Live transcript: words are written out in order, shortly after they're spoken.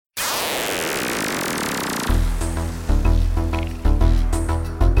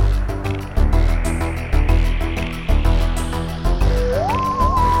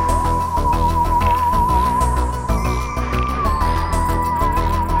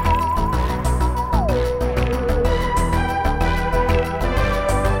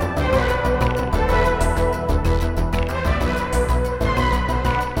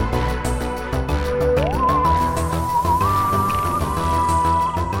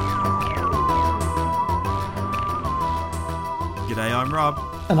G'day, I'm Rob.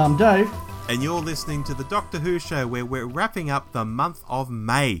 And I'm Dave. And you're listening to the Doctor Who Show, where we're wrapping up the month of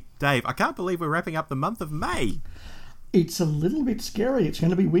May. Dave, I can't believe we're wrapping up the month of May. It's a little bit scary. It's going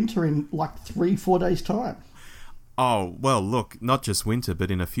to be winter in like 3-4 days' time. Oh, well, look, not just winter, but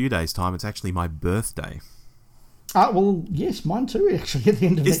in a few days' time, it's actually my birthday. Well, yes, mine too, actually, at the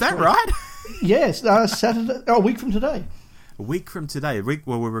end of Is that week. right? Yes, Saturday, a week from today. A week from today.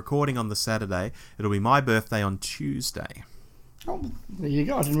 Well, we're recording on the Saturday. It'll be my birthday on Tuesday. Oh, there you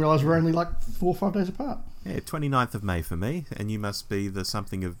go. I didn't realise we're only like 4 or 5 days apart. Yeah, 29th of May for me, and you must be the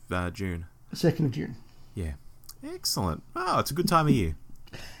something of June. 2nd of June. Yeah. Excellent. Oh, it's a good time of year.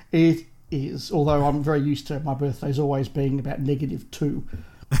 It is, although I'm very used to my birthdays always being about -2.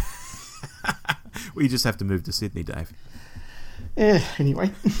 Well, you just have to move to Sydney, Dave.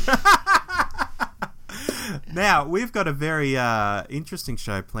 Anyway. Now, we've got a very interesting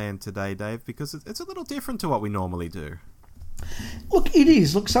show planned today, Dave, because it's a little different to what we normally do. Look, it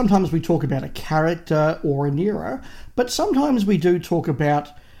is. Look, sometimes we talk about a character or an era, but sometimes we do talk about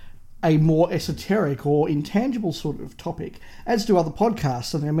a more esoteric or intangible sort of topic, as do other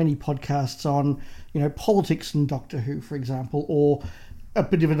podcasts. And there are many podcasts on, politics and Doctor Who, for example, or a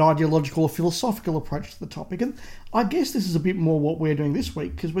bit of an ideological or philosophical approach to the topic. And I guess this is a bit more what we're doing this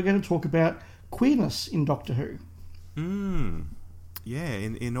week, because we're going to talk about queerness in Doctor Who. Yeah,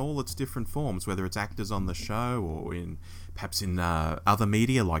 in all its different forms, whether it's actors on the show or perhaps in other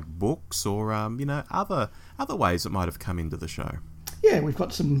media like books or other ways it might have come into the show. Yeah, we've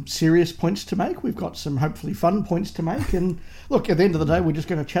got some serious points to make. We've got some hopefully fun points to make. And look, at the end of the day, we're just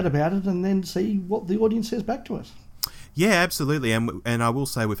going to chat about it and then see what the audience says back to us. Yeah, absolutely. And I will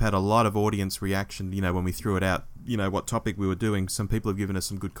say we've had a lot of audience reaction, when we threw it out, what topic we were doing. Some people have given us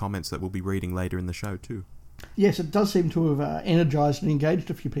some good comments that we'll be reading later in the show too. Yes, it does seem to have energised and engaged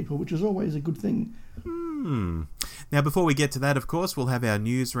a few people, which is always a good thing. Now, before we get to that, of course, we'll have our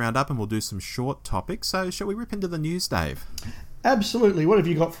news roundup and we'll do some short topics. So shall we rip into the news, Dave? Absolutely. What have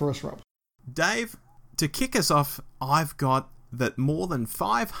you got for us, Rob? Dave, to kick us off, I've got that more than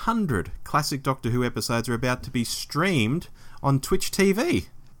 500 classic Doctor Who episodes are about to be streamed on Twitch TV.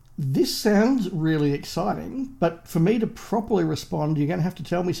 This sounds really exciting, but for me to properly respond, you're going to have to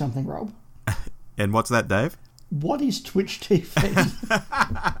tell me something, Rob. And what's that, Dave? What is Twitch TV?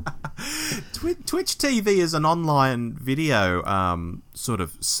 Twitch TV is an online video sort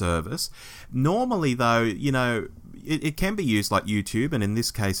of service. Normally, though, it can be used like YouTube, and in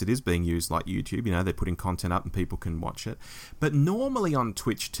this case it is being used like YouTube. They're putting content up and people can watch it. But normally on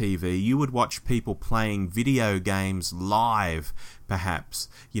Twitch TV, you would watch people playing video games live, perhaps.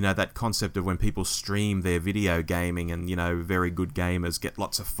 That concept of when people stream their video gaming and, very good gamers get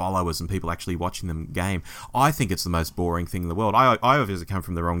lots of followers and people actually watching them game. I think it's the most boring thing in the world. I obviously come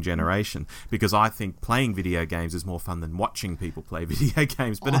from the wrong generation because I think playing video games is more fun than watching people play video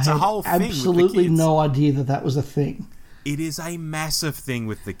games. But it's a whole thing with the kids. Absolutely no idea that was a thing. It is a massive thing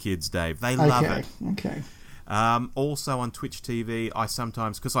with the kids, Dave. They love it. Okay. Also on Twitch TV, I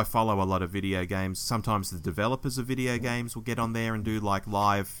sometimes, because I follow a lot of video games, sometimes the developers of video games will get on there and do like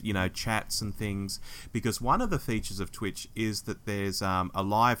live, chats and things. Because one of the features of Twitch is that there's a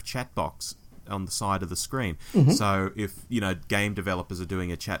live chat box on the side of the screen. Mm-hmm. So if, game developers are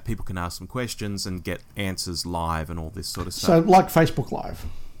doing a chat, people can ask some questions and get answers live and all this sort of stuff. So like Facebook Live.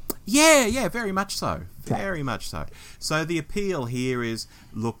 Yeah, very much so. Very much so. So the appeal here is,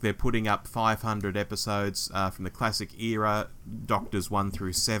 look, they're putting up 500 episodes from the classic era. Doctors 1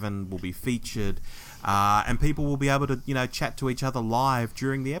 through 7 will be featured. And people will be able to, chat to each other live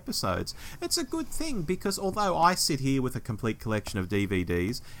during the episodes. It's a good thing because although I sit here with a complete collection of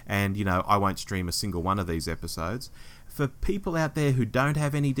DVDs and, I won't stream a single one of these episodes, for people out there who don't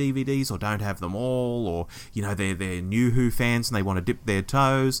have any DVDs or don't have them all, or, they're new Who fans and they want to dip their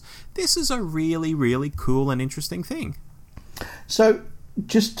toes, this is a really, really cool and interesting thing. So,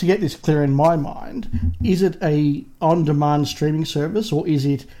 just to get this clear in my mind, is it a on-demand streaming service, or is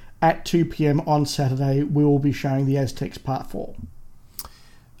it at 2 p.m. on Saturday we will be showing the Aztecs Part 4?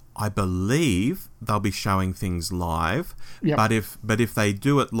 I believe they'll be showing things live, yep. but if they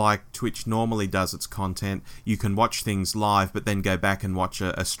do it like Twitch normally does its content, you can watch things live, but then go back and watch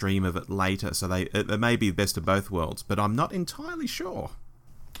a stream of it later. So it may be the best of both worlds, but I'm not entirely sure.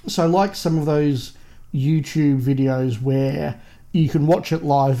 So like some of those YouTube videos where you can watch it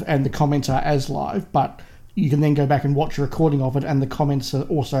live and the comments are as live, but you can then go back and watch a recording of it and the comments are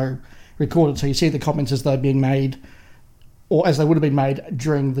also recorded. So you see the comments as they're being made, or as they would have been made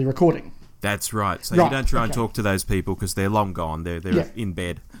during the recording. That's right. So you don't try and talk to those people because they're long gone. They're in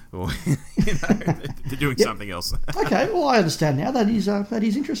bed or they're doing something else. Okay, well I understand now. That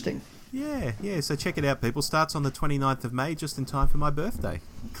is interesting. Yeah, so check it out, people. Starts on the 29th of May, just in time for my birthday.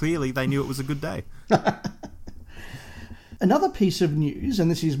 Clearly, they knew it was a good day. Another piece of news, and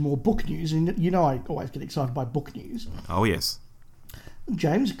this is more book news, and you know I always get excited by book news. Oh, yes.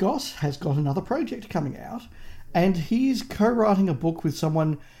 James Goss has got another project coming out, and he's co-writing a book with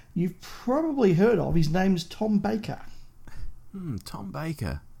someone you've probably heard of. His name's Tom Baker. Tom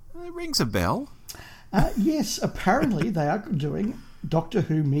Baker. It rings a bell. Yes, apparently they are doing Doctor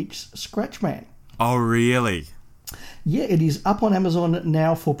Who meets Scratchman. Oh, really? Yeah, it is up on Amazon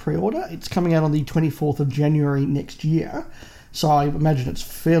now for pre-order. It's coming out on the 24th of January next year, so I imagine it's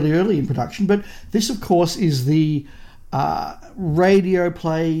fairly early in production. But this, of course, is the radio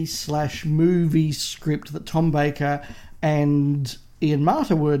play / movie script that Tom Baker and Ian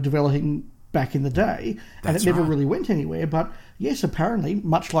Marter were developing back in the day, and it never really went anywhere. But yes, apparently,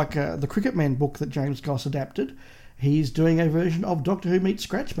 much like the Cricket Man book that James Goss adapted, he's doing a version of Doctor Who meets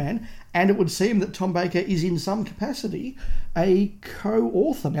Scratchman, and it would seem that Tom Baker is in some capacity a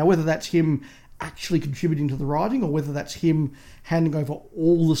co-author. Now, whether that's him actually contributing to the writing, or whether that's him handing over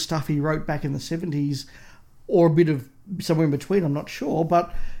all the stuff he wrote back in the 70s, or a bit of somewhere in between, I'm not sure.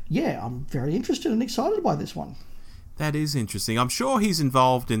 But yeah, I'm very interested and excited by this one. That is interesting. I'm sure he's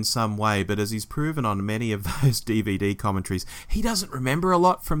involved in some way, but as he's proven on many of those DVD commentaries, he doesn't remember a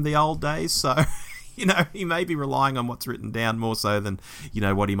lot from the old days, so he may be relying on what's written down more so than,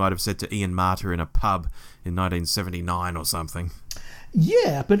 what he might have said to Ian Marter in a pub in 1979 or something.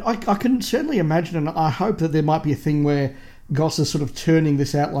 Yeah, but I can certainly imagine, and I hope that there might be a thing where Goss is sort of turning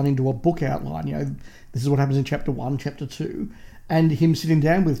this outline into a book outline. This is what happens in Chapter 1, Chapter 2, and him sitting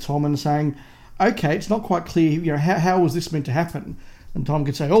down with Tom and saying, okay, it's not quite clear, how was this meant to happen? And Tom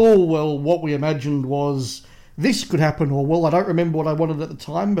could say, oh, well, what we imagined was this could happen, or, well, I don't remember what I wanted at the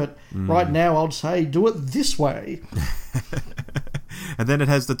time, but right now I'd say do it this way. And then it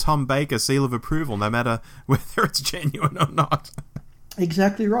has the Tom Baker seal of approval, no matter whether it's genuine or not.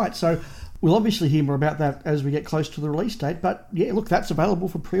 Exactly right. So we'll obviously hear more about that as we get close to the release date, but yeah, look, that's available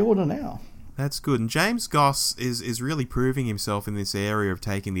for pre-order now. That's good. And James Goss is really proving himself in this area of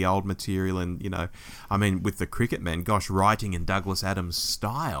taking the old material and, with the Cricket Men, writing in Douglas Adams'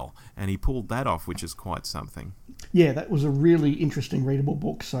 style. And he pulled that off, which is quite something. Yeah, that was a really interesting, readable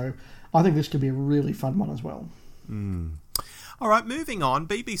book. So I think this could be a really fun one as well. All right, moving on.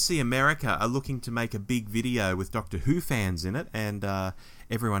 BBC America are looking to make a big video with Doctor Who fans in it, and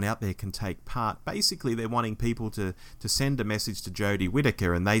everyone out there can take part. Basically, they're wanting people to send a message to Jodie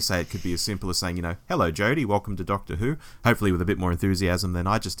Whittaker, and they say it could be as simple as saying, hello, Jodie, welcome to Doctor Who, hopefully with a bit more enthusiasm than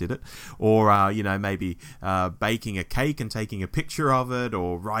I just did it. Or, maybe baking a cake and taking a picture of it,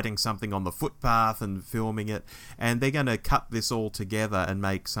 or writing something on the footpath and filming it. And they're going to cut this all together and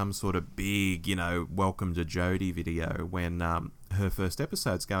make some sort of big, welcome to Jodie video when her first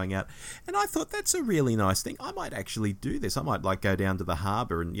episode's going out. And I thought that's a really nice thing. I might actually do this. I might go down to the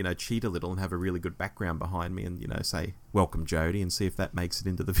harbour and cheat a little and have a really good background behind me and say welcome Jodie and see if that makes it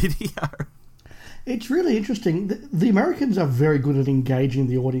into the video. It's really interesting. The Americans are very good at engaging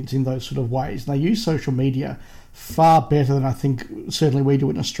the audience in those sort of ways. They use social media far better than I think certainly we do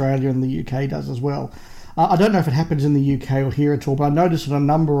in Australia, and the UK does as well. I don't know if it happens in the UK or here at all, but I noticed that a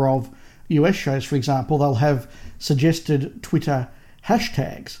number of US shows, for example, they'll have suggested Twitter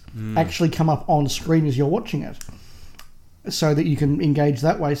hashtags actually come up on screen as you're watching it, so that you can engage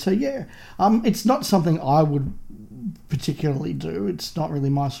that way. So yeah, it's not something I would particularly do. It's not really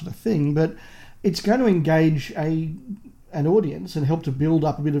my sort of thing, but it's going to engage an audience and help to build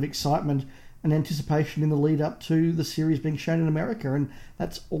up a bit of excitement and anticipation in the lead up to the series being shown in America, and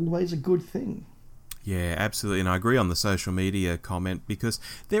that's always a good thing. Yeah, absolutely. And I agree on the social media comment, because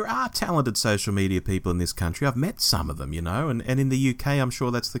there are talented social media people in this country. I've met some of them, and in the UK I'm sure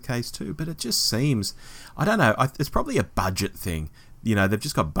that's the case too. But it just seems, I don't know, it's probably a budget thing. They've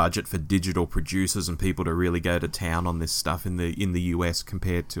just got budget for digital producers and people to really go to town on this stuff in the US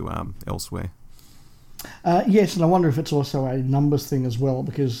compared to elsewhere. Yes, and I wonder if it's also a numbers thing as well,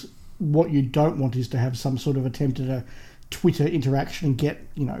 because what you don't want is to have some sort of attempt at a Twitter interaction and get,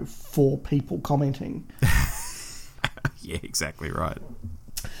 4 people commenting. Yeah, exactly right.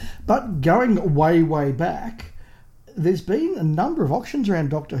 But going way, way back, there's been a number of auctions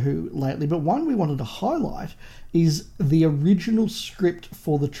around Doctor Who lately, but one we wanted to highlight is the original script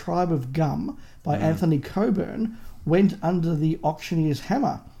for The Tribe of Gum by Anthony Coburn went under the auctioneer's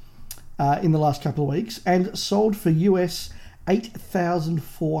hammer in the last couple of weeks and sold for US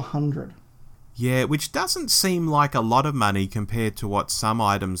 $8,400. Yeah, which doesn't seem like a lot of money compared to what some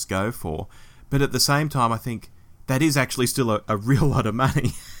items go for. But at the same time, I think that is actually still a real lot of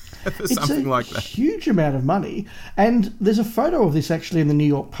money. for something like that. It's a huge amount of money. And there's a photo of this actually in the New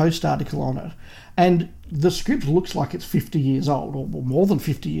York Post article on it. And the script looks like it's 50 years old, or more than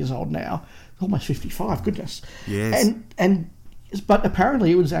 50 years old now. Almost 55, goodness. Yes. But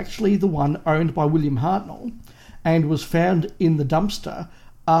apparently it was actually the one owned by William Hartnell and was found in the dumpster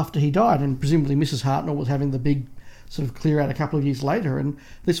after he died. And presumably Mrs. Hartnell was having the big sort of clear out a couple of years later. And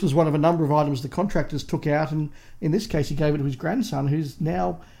this was one of a number of items the contractors took out. And in this case, he gave it to his grandson, who's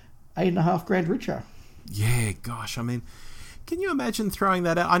now $8,500 richer. Yeah, gosh, I mean, can you imagine throwing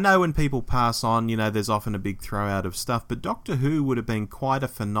that out? I know when people pass on, there's often a big throw out of stuff, but Doctor Who would have been quite a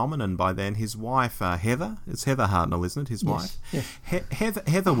phenomenon by then. His wife, Heather, it's Heather Hartnell, isn't it, his wife? Yes.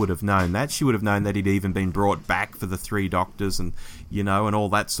 Heather would have known that. She would have known that he'd even been brought back for the 3 Doctors and, and all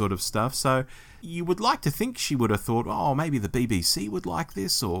that sort of stuff. So you would like to think she would have thought, oh, maybe the BBC would like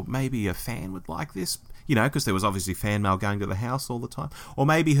this, or maybe a fan would like this. Because there was obviously fan mail going to the house all the time. Or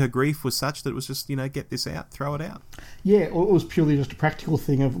maybe her grief was such that it was just, get this out, throw it out. Yeah, or it was purely just a practical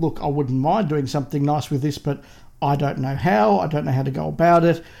thing of, look, I wouldn't mind doing something nice with this, but I don't know how. I don't know how to go about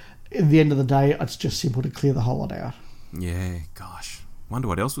it. At the end of the day, it's just simple to clear the whole lot out. Yeah, gosh. Wonder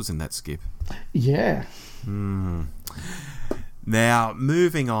what else was in that skip. Yeah. Now,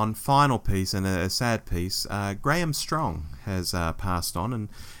 moving on, final piece, and a sad piece. Graham Strong has passed on, and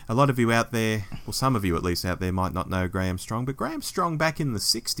a lot of you out there, well, some of you at least out there, might not know Graham Strong, but Graham Strong back in the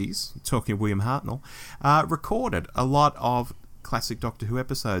 60s, talking of William Hartnell, recorded a lot of classic Doctor Who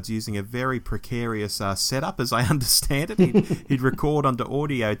episodes using a very precarious setup, as I understand it. He'd record onto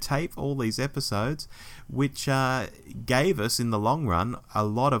audio tape all these episodes, which gave us, in the long run, a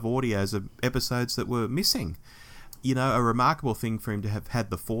lot of audios of episodes that were missing. A remarkable thing for him to have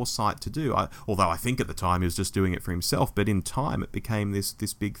had the foresight to do. Although I think at the time he was just doing it for himself, but in time it became this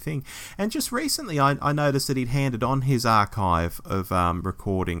big thing. And just recently I noticed that he'd handed on his archive of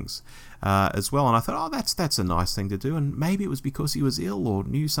recordings as well, and I thought, oh, that's a nice thing to do. And maybe it was because he was ill or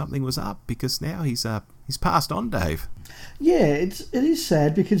knew something was up, because now he's passed on, Dave. Yeah, it is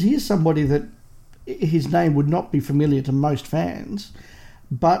sad, because he is somebody that his name would not be familiar to most fans.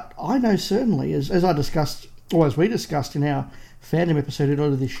 But I know certainly, as I discussed, or as we discussed in our fandom episode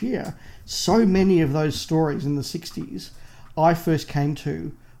earlier this year, so many of those stories in the 60s I first came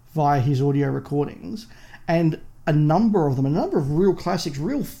to via his audio recordings, and a number of real classics,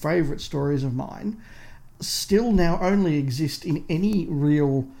 real favourite stories of mine, still now only exist in any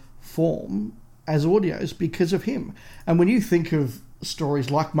real form as audios because of him. And when you think of stories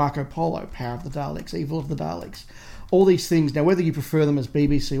like Marco Polo, Power of the Daleks, Evil of the Daleks, all these things, now whether you prefer them as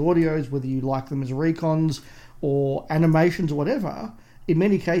BBC audios, whether you like them as recons or animations or whatever, in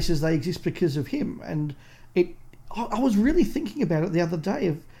many cases they exist because of him. And I was really thinking about it the other day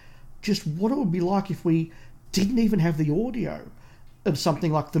of just what it would be like if we didn't even have the audio of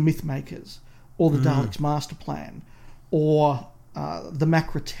something like the Mythmakers or the Daleks Master Plan or the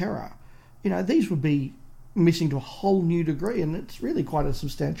Macra Terror. These would be missing to a whole new degree, and it's really quite a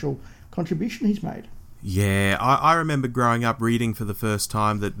substantial contribution he's made. Yeah, I remember growing up reading for the first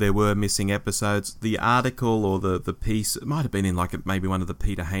time that there were missing episodes. The article or the piece, it might have been in maybe one of the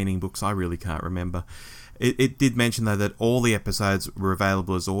Peter Haining books, I really can't remember. It did mention, though, that all the episodes were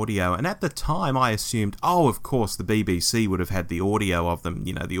available as audio, and at the time I assumed, of course the BBC would have had the audio of them.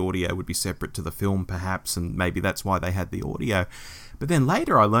 The audio would be separate to the film perhaps, and maybe that's why they had the audio. But then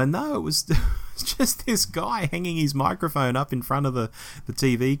later I learned, no, it was just this guy hanging his microphone up in front of the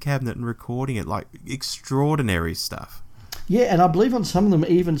TV cabinet and recording it, extraordinary stuff. Yeah, and I believe on some of them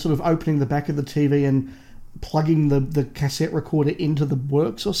even sort of opening the back of the TV and plugging the cassette recorder into the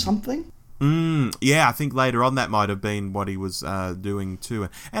works or something. Yeah, I think later on that might have been what he was doing too.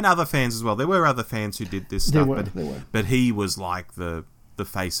 And other fans as well. There were other fans who did this stuff. There were. But he was like the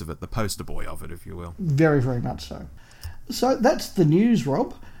face of it, the poster boy of it, if you will. Very, very much so. So that's the news,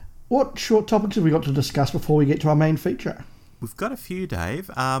 Rob. What short topics have we got to discuss before we get to our main feature? We've got a few, Dave.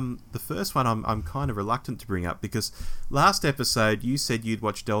 The first one I'm kind of reluctant to bring up because last episode you said you'd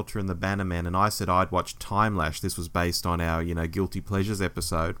watched Delta and the Bannerman, and I said I'd watched Time Lash. This was based on our, Guilty Pleasures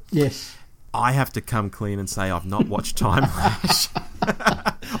episode. Yes. I have to come clean and say I've not watched Time Lash.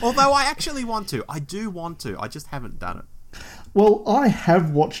 Although I actually want to. I do want to. I just haven't done it. Well, I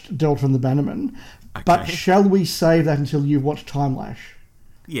have watched Delta and the Bannerman, but shall we save that until you've watched Time Lash?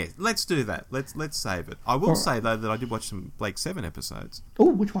 Yeah, let's do that. Let's save it. I will say, though, that I did watch some Blake 7 episodes. Oh,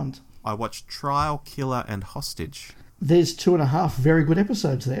 which ones? I watched Trial, Killer and Hostage. There's 2.5 very good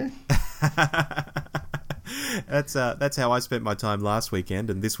episodes there. That's how I spent my time last weekend,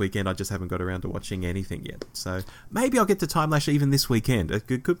 and this weekend I just haven't got around to watching anything yet. So maybe I'll get to Time Lash even this weekend.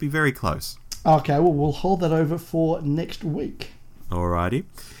 It could be very close. Okay, well, we'll hold that over for next week. Alrighty.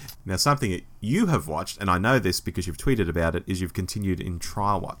 Now, something that you have watched, and I know this because you've tweeted about it, is you've continued in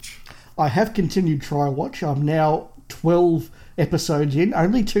Trial Watch. I have continued Trial Watch. I'm now 12 episodes in,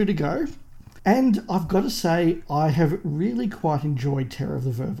 only 2 to go. And I've got to say, I have really quite enjoyed Terror of the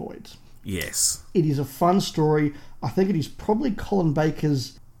Vervoids. Yes. It is a fun story. I think it is probably Colin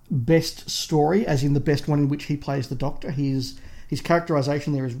Baker's best story, as in the best one in which he plays the Doctor. His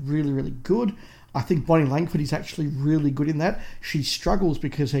characterisation there is really, really good. I think Bonnie Langford is actually really good in that. She struggles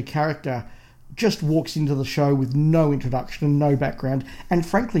because her character just walks into the show with no introduction and no background, and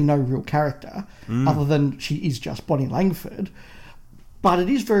frankly no real character, other than she is just Bonnie Langford. But it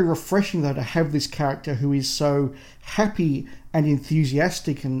is very refreshing, though, to have this character who is so happy and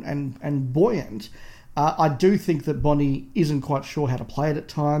enthusiastic and buoyant. I do think that Bonnie isn't quite sure how to play it at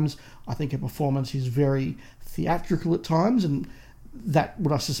times. I think her performance is very theatrical at times, and that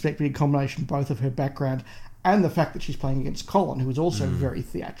would, I suspect, be a combination both of her background and the fact that she's playing against Colin, who is also very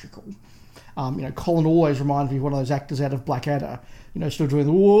theatrical. Colin always reminds me of one of those actors out of Blackadder, still doing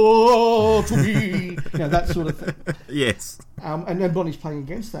the "whoa to me," that sort of thing. Yes. And then Bonnie's playing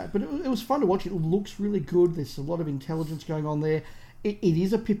against that. But it was fun to watch. It looks really good. There's a lot of intelligence going on there. It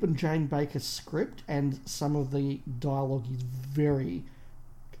is a Pip and Jane Baker script, and some of the dialogue is very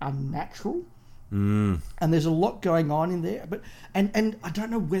unnatural. And there's a lot going on in there. But and I don't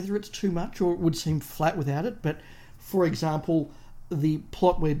know whether it's too much or it would seem flat without it. But, for example, the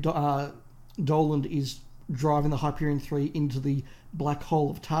plot where Doland is driving the Hyperion 3 into the black hole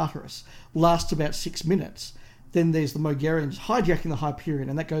of Tartarus lasts about 6 minutes. Then there's the Mogarians hijacking the Hyperion,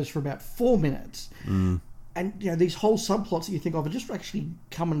 and that goes for about 4 minutes. And these whole subplots that you think of are just actually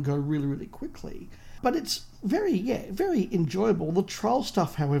come and go really, really quickly. But it's very enjoyable. The troll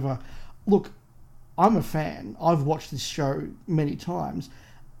stuff, however, look, I'm a fan. I've watched this show many times,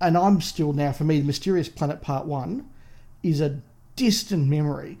 and I'm still now, for me, The Mysterious Planet Part 1 is a distant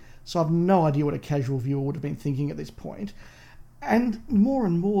memory. So I've no idea what a casual viewer would have been thinking at this point. And more,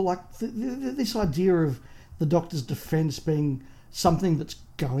 like, this idea of the Doctor's defence being something that's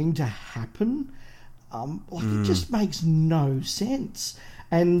going to happen, it just makes no sense.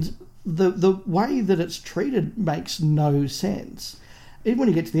 And the way that it's treated makes no sense. Even when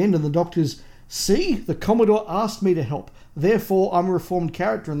you get to the end and the Doctor's, "See, the Commodore asked me to help, therefore I'm a reformed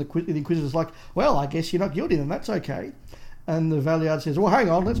character," and the Inquisitor's like, "Well, I guess you're not guilty, then that's okay." And the Valeyard says, "Well, hang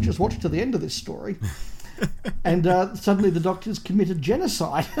on, let's just watch to the end of this story." And suddenly the Doctor's committed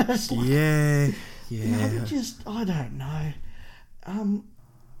genocide. It's like, I don't know.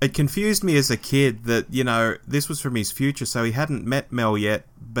 It confused me as a kid that, this was from his future, so he hadn't met Mel yet,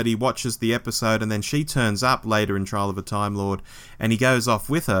 but he watches the episode and then she turns up later in Trial of a Time Lord and he goes off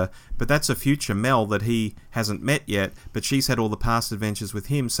with her, but that's a future Mel that he hasn't met yet, but she's had all the past adventures with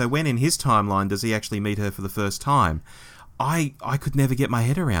him, so when in his timeline does he actually meet her for the first time? I could never get my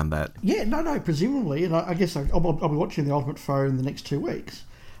head around that. Yeah, no, presumably, and I guess I'll be watching The Ultimate Foe in the next 2 weeks.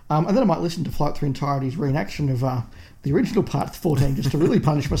 And then I might listen to Flight Through Entirety's reenaction of the original Part 14 just to really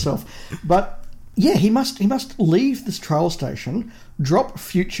punish myself. But yeah, he must leave this trail station, drop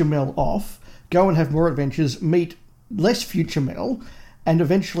future Mel off, go and have more adventures, meet less future Mel, and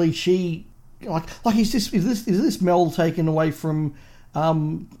eventually she is this Mel taken away from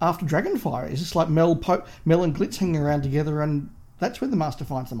after Dragonfire? Is this like Mel and Glitz hanging around together and that's when the Master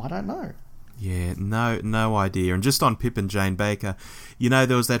finds them? I don't know. Yeah, no idea. And just on Pip and Jane Baker,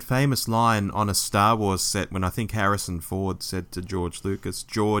 there was that famous line on a Star Wars set when I think Harrison Ford said to George Lucas,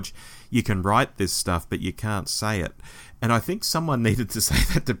 "George, you can write this stuff, but you can't say it." And I think someone needed to say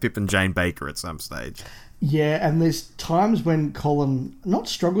that to Pip and Jane Baker at some stage. Yeah, and there's times when Colin not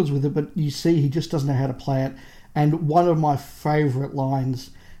struggles with it, but you see he just doesn't know how to play it. And one of my favourite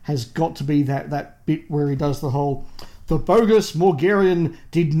lines has got to be that bit where he does the whole, "The bogus Morgarian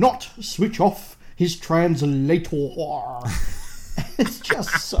did not switch off his translator." It's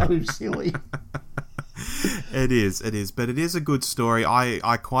just so silly. It is, but it is a good story.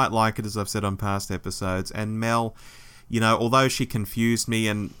 I quite like it, as I've said on past episodes. And Mel, although she confused me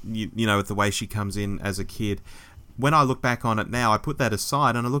and, with the way she comes in as a kid, when I look back on it now, I put that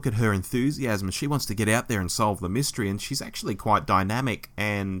aside and I look at her enthusiasm. She wants to get out there and solve the mystery, and she's actually quite dynamic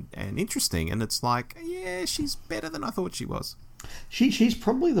and interesting. And it's like, yeah, she's better than I thought she was. She's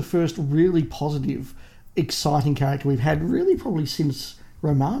probably the first really positive, exciting character we've had, really probably since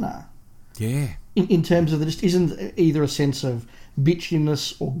Romana. Yeah. In terms of there just isn't either a sense of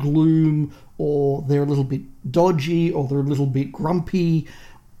bitchiness or gloom, or they're a little bit dodgy, or they're a little bit grumpy.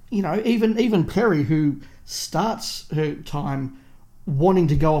 Even Perry, who starts her time wanting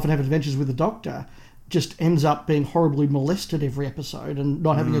to go off and have adventures with the Doctor, just ends up being horribly molested every episode and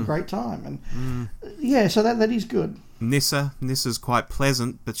not having a great time. And yeah, so that is good. Nissa's quite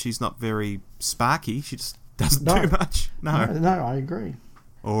pleasant, but she's not very sparky. She just doesn't No. do much. No, I agree.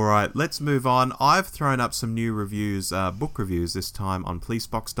 All right, let's move on. I've thrown up some new reviews, book reviews this time on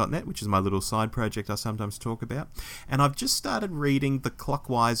policebox.net, which is my little side project I sometimes talk about. And I've just started reading The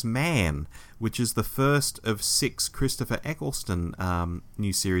Clockwise Man, which is the first of 6 Christopher Eccleston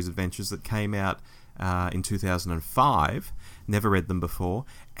new series adventures that came out in 2005. Never read them before.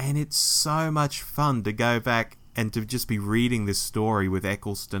 And it's so much fun to go back and to just be reading this story with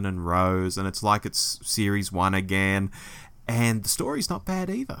Eccleston and Rose, and it's like it's series 1 again. And the story's not bad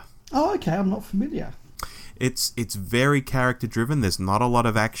either. Oh, okay. I'm not familiar. It's very character driven. There's not a lot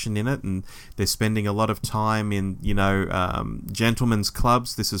of action in it, and they're spending a lot of time in gentlemen's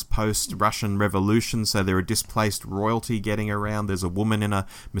clubs. This is post Russian Revolution, so there are displaced royalty getting around. There's a woman in a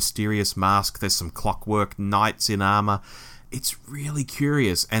mysterious mask. There's some clockwork knights in armor. It's really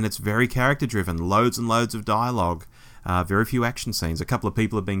curious, and it's very character driven. Loads and loads of dialogue. Very few action scenes. A couple of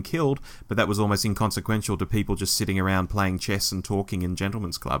people have been killed, but that was almost inconsequential to people just sitting around playing chess and talking in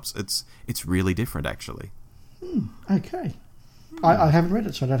gentlemen's clubs. It's really different, actually. Okay. I haven't read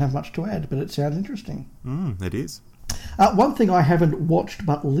it, so I don't have much to add, but it sounds interesting. It is. One thing I haven't watched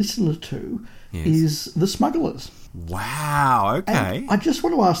but listened to is The Smugglers. Wow, okay. And I just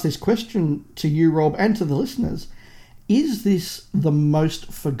want to ask this question to you, Rob, and to the listeners. Is this the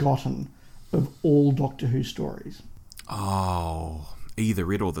most forgotten of all Doctor Who stories? Oh,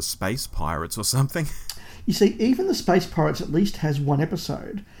 either it or the Space Pirates or something. You see, even the Space Pirates at least has one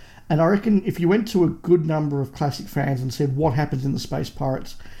episode. And I reckon if you went to a good number of classic fans and said what happens in the Space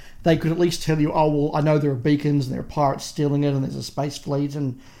Pirates, they could at least tell you, oh, well, I know there are beacons and there are pirates stealing it and there's a space fleet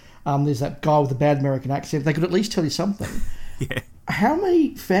and there's that guy with a bad American accent. They could at least tell you something. Yeah. How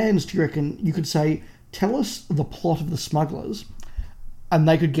many fans do you reckon you could say, tell us the plot of The Smugglers, and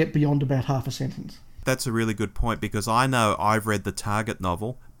they could get beyond about half a sentence? That's a really good point, because I know I've read the Target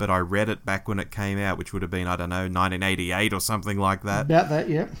novel, but I read it back when it came out, which would have been, 1988 or something like that. About that,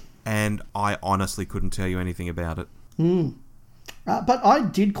 yeah. And I honestly couldn't tell you anything about it. But I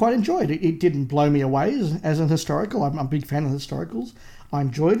did quite enjoy it. It didn't blow me away as an historical. I'm a big fan of historicals. I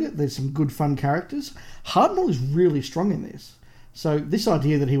enjoyed it. There's some good, fun characters. Hartnell is really strong in this. So this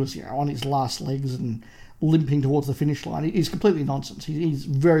idea that he was on his last legs and limping towards the finish line is completely nonsense. He's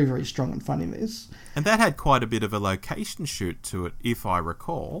very, very strong and fun in this. And that had quite a bit of a location shoot to it, if I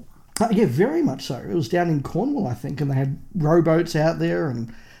recall. Yeah, very much so. It was down in Cornwall, I think, and they had rowboats out there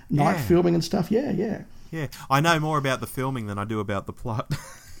and night filming and stuff. Yeah. Yeah, I know more about the filming than I do about the plot.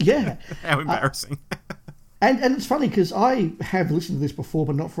 Yeah. How embarrassing. And it's funny because I have listened to this before,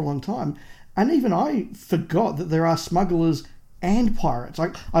 but not for a long time. And even I forgot that there are smugglers and pirates.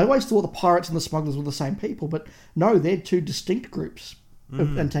 I always thought the pirates and the smugglers were the same people, but no, they're two distinct groups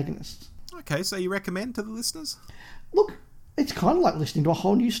of antagonists. Okay, so you recommend to the listeners? Look, it's kind of like listening to a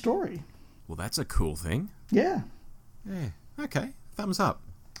whole new story. Well, that's a cool thing. Yeah. Yeah. Okay, thumbs up.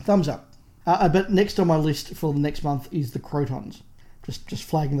 Thumbs up. But next on my list for the next month is the Crotons. Just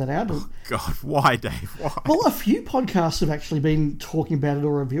flagging that out. Oh, God, why, Dave? Why? Well, a few podcasts have actually been talking about it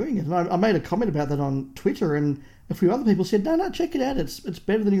or reviewing it. And I made a comment about that on Twitter, and a few other people said, no, check it out. It's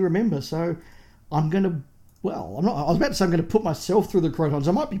better than you remember. So I'm going to, well, I'm not, I was about to say I'm going to put myself through the Crotons.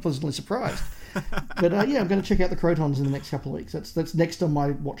 I might be pleasantly surprised. But yeah, I'm going to check out the Crotons in the next couple of weeks. That's next on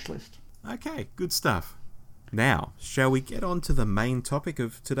my watch list. Okay, good stuff. Now, shall we get on to the main topic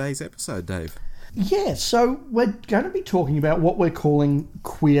of today's episode, Dave? Yeah, so we're going to be talking about what we're calling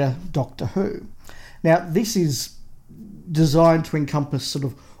queer Doctor Who. Now, this is designed to encompass sort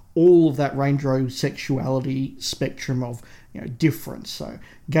of all of that rangero-sexuality spectrum of difference. So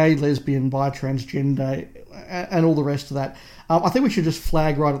gay, lesbian, bi, transgender, and all the rest of that. I think we should just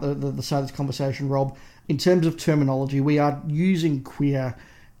flag right at the start of this conversation, Rob, in terms of terminology, we are using queer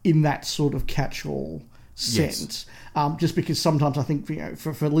in that sort of catch-all sense. Yes. Just because sometimes I think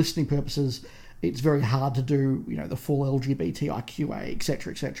for listening purposes, it's very hard to do the full LGBTIQA,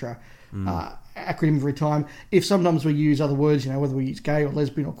 etc. Acronym every time. If sometimes we use other words, whether we use gay or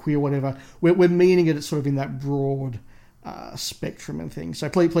lesbian or queer, whatever, we're meaning it sort of in that broad spectrum and things. So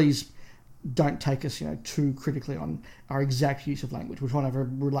please don't take us too critically on our exact use of language. We're trying to have a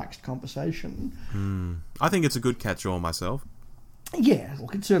relaxed conversation. I think it's a good catch-all myself. Yeah,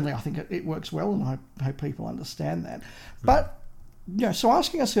 look, I think it works well, and I hope people understand that. But so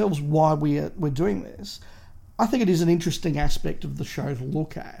asking ourselves why we're doing this, I think it is an interesting aspect of the show to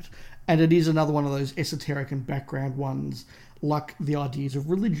look at, and it is another one of those esoteric and background ones, like the ideas of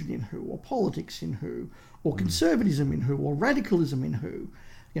religion in Who, or politics in Who, or conservatism in Who, or radicalism in Who.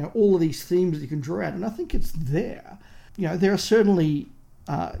 All of these themes that you can draw out, and I think it's there. There are certainly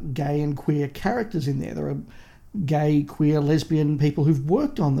gay and queer characters in there. There are gay, queer, lesbian people who've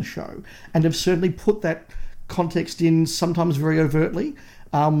worked on the show and have certainly put that context in, sometimes very overtly,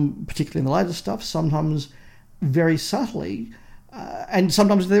 particularly in the later stuff, sometimes very subtly, and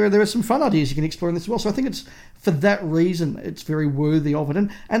sometimes there are some fun ideas you can explore in this as well. So I think it's, for that reason, it's very worthy of it.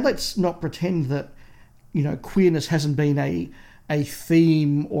 And let's not pretend that, queerness hasn't been a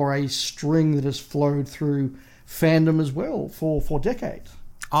theme or a string that has flowed through fandom as well for decades.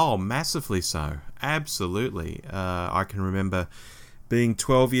 Oh, massively so. Absolutely. I can remember being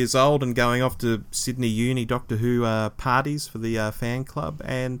 12 years old and going off to Sydney Uni Doctor Who parties for the fan club,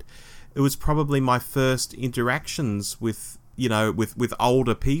 and it was probably my first interactions with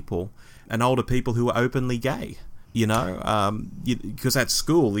older people, and older people who were openly gay. Because at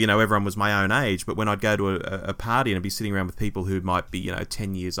school, everyone was my own age, but when I'd go to a party and I'd be sitting around with people who might be,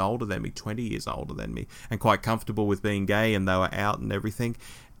 10 years older than me, 20 years older than me, and quite comfortable with being gay, and they were out and everything.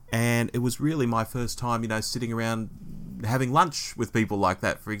 And it was really my first time, sitting around having lunch with people like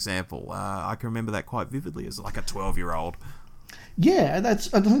that, for example. I can remember that quite vividly as like a 12-year-old. Yeah, I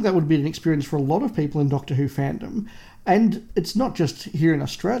think that would be an experience for a lot of people in Doctor Who fandom. And it's not just here in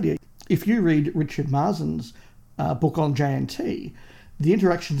Australia. If you read Richard Marsden's book on JNT, the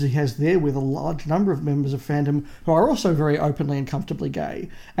interactions he has there with a large number of members of fandom who are also very openly and comfortably gay,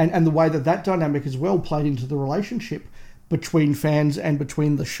 and the way that dynamic as well played into the relationship between fans and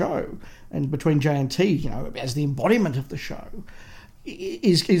between the show, and between JNT, as the embodiment of the show,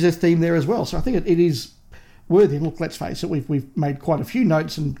 is a theme there as well. So I think it is worthy. And look, let's face it, we've made quite a few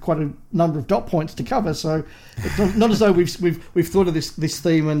notes and quite a number of dot points to cover. So it's not as though we've thought of this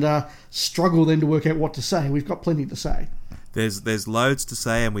theme and struggle then to work out what to say. We've got plenty to say. There's loads to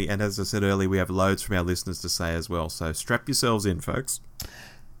say, and as I said earlier, we have loads from our listeners to say as well. So strap yourselves in, folks.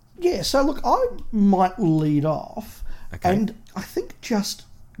 Yeah. So look, I might lead off, and I think just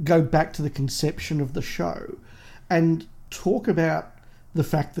go back to the conception of the show and talk about the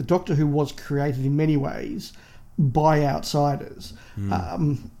fact that Doctor Who was created in many ways by outsiders.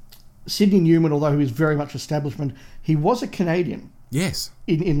 Sidney Newman, although he was very much establishment, he was a Canadian. Yes.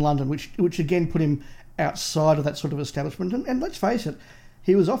 In London, which again put him outside of that sort of establishment. And let's face it,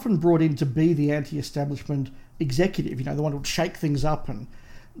 he was often brought in to be the anti-establishment executive, the one who would shake things up and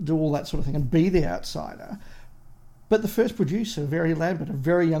do all that sort of thing and be the outsider. But the first producer, Very Lambert, a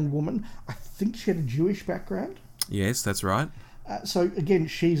very young woman, I think she had a Jewish background. Yes, that's right. So again,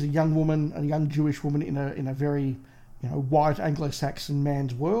 she's a young woman, a young Jewish woman in a very white Anglo-Saxon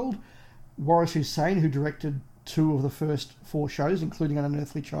man's world. Waris Hussein, who directed 2 of the first 4 shows, including An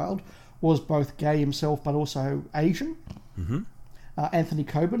Unearthly Child, was both gay himself but also Asian. Mm-hmm. Anthony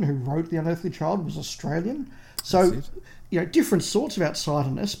Coburn, who wrote The Unearthly Child, was Australian. So different sorts of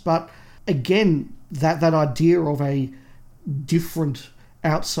outsiderness, but again, that idea of a different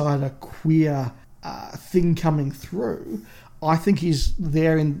outsider queer thing coming through, I think is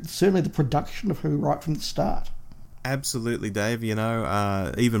there in certainly the production of Who right from the start. Absolutely, Dave.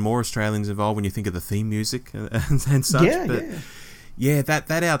 Even more Australians involved when you think of the theme music and such. Yeah, that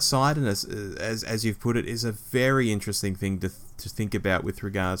outsiderness, as you've put it, is a very interesting thing to think about with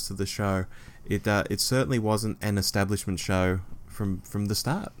regards to the show. It certainly wasn't an establishment show from the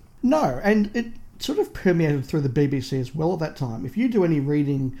start. No, and it sort of permeated through the BBC as well at that time. If you do any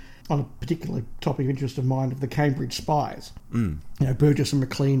reading on a particular topic of interest of mine of the Cambridge Spies, Burgess and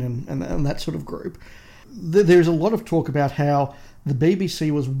McLean and that sort of group, there's a lot of talk about how the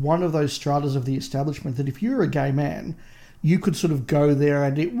BBC was one of those stratas of the establishment that if you were a gay man, you could sort of go there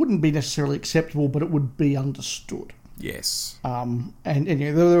and it wouldn't be necessarily acceptable, but it would be understood. Yes. And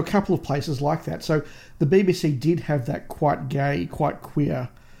there were a couple of places like that. So the BBC did have that quite gay, quite queer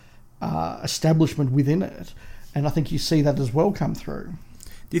establishment within it. And I think you see that as well come through.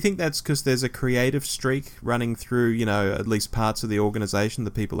 Do you think that's because there's a creative streak running through, at least parts of the organisation,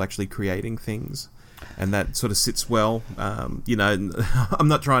 the people actually creating things? And that sort of sits well. I'm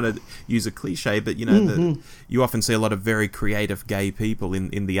not trying to use a cliche, but, you often see a lot of very creative gay people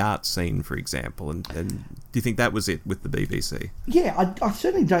in the art scene, for example. And do you think that was it with the BBC? Yeah, I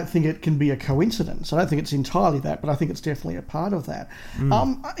certainly don't think it can be a coincidence. I don't think it's entirely that, but I think it's definitely a part of that.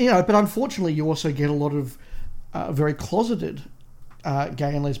 But unfortunately, you also get a lot of very closeted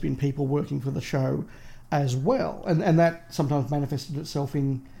gay and lesbian people working for the show as well. And that sometimes manifested itself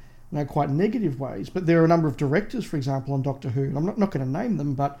in quite negative ways. But there are a number of directors, for example, on Doctor Who, and I'm not going to name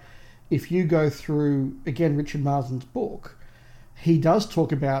them, but if you go through, again, Richard Marsden's book, he does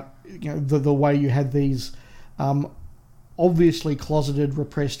talk about the way you had these obviously closeted,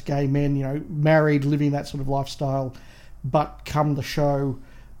 repressed gay men, married, living that sort of lifestyle, but come the show,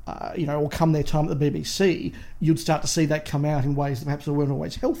 or come their time at the BBC, you'd start to see that come out in ways that perhaps weren't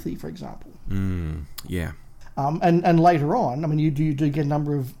always healthy, for example. Yeah. And later on, I mean, you do get a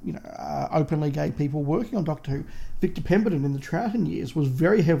number of openly gay people working on Doctor Who. Victor Pemberton in the Troughton years was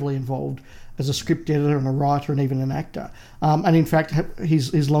very heavily involved as a script editor and a writer and even an actor. And in fact,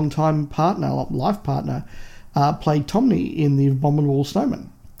 his longtime partner, life partner, played Tomney in The Abominable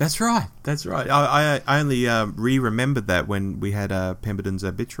Snowman. That's right. I only remembered that when we had Pemberton's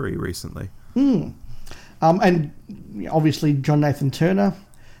obituary recently. And obviously John Nathan Turner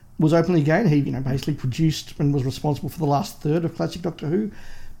was openly gay. He basically produced and was responsible for the last third of classic Doctor Who.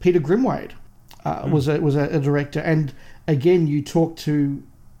 Peter Grimwade was a director. And again, you talk to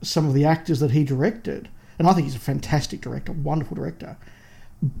some of the actors that he directed, and I think he's a fantastic director, wonderful director.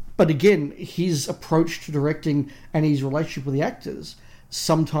 But again, his approach to directing and his relationship with the actors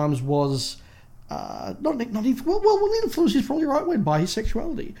sometimes was influenced is probably the right word, by his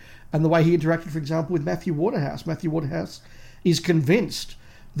sexuality and the way he interacted, for example, with Matthew Waterhouse. Matthew Waterhouse is convinced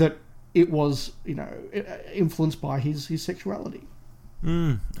that it was influenced by his sexuality.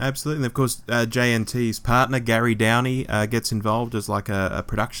 Absolutely. And of course, JNT's partner Gary Downey gets involved as like a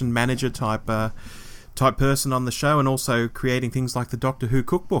production manager type person on the show, and also creating things like the Doctor Who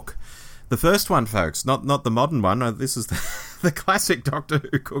cookbook. The first one, folks, not the modern one. This is the classic Doctor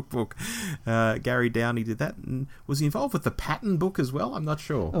Who cookbook. Gary Downey did that. And was he involved with the pattern book as well? I'm not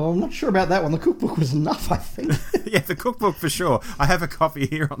sure. Oh, I'm not sure about that one. The cookbook was enough, I think. Yeah, the cookbook for sure. I have a copy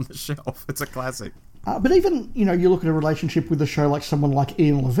here on the shelf. It's a classic. But even, you look at a relationship with a show like someone like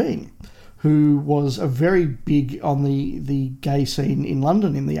Ian Levine, who was a very big on the gay scene in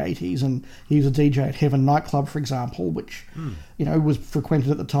London in the 80s, and he was a DJ at Heaven nightclub, for example, which was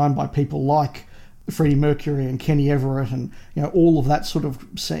frequented at the time by people like Freddie Mercury and Kenny Everett and all of that sort of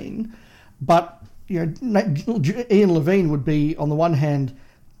scene. But Ian Levine would be, on the one hand,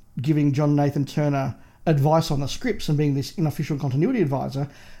 giving John Nathan Turner advice on the scripts and being this unofficial continuity advisor.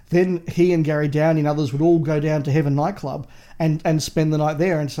 Then he and Gary Downey and others would all go down to Heaven nightclub and spend the night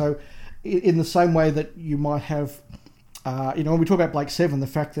there. And so, in the same way that you might have, when we talk about Blake Seven, the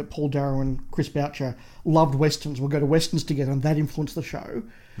fact that Paul Darrow and Chris Boucher loved westerns, will go to westerns together, and that influenced the show.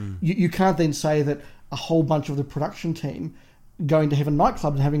 You can't then say that a whole bunch of the production team going to Heaven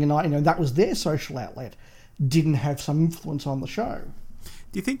nightclub and having a night, that was their social outlet, didn't have some influence on the show.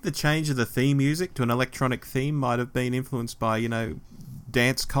 Do you think the change of the theme music to an electronic theme might have been influenced by,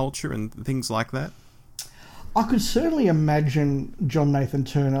 dance culture and things like that? I could certainly imagine John Nathan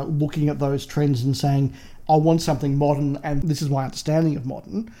Turner looking at those trends and saying, I want something modern, and this is my understanding of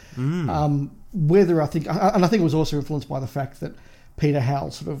modern. I think it was also influenced by the fact that Peter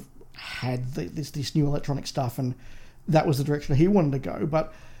Howell sort of had this new electronic stuff, and that was the direction he wanted to go.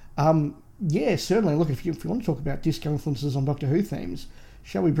 But certainly, look, if you want to talk about disco influences on Doctor Who themes,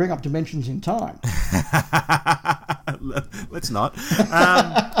 shall we bring up Dimensions in Time? Let's not.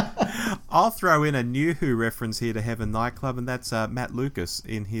 I'll throw in a New Who reference here to Heaven nightclub, and that's Matt Lucas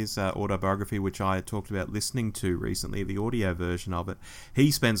in his autobiography, which I talked about listening to recently, the audio version of it.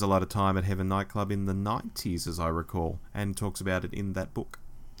 He spends a lot of time at Heaven nightclub in the 90s, as I recall, and talks about it in that book.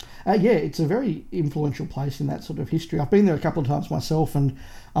 It's a very influential place in that sort of history. I've been there a couple of times myself, and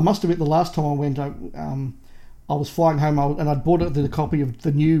I must admit the last time I went, I was flying home and I'd bought a copy of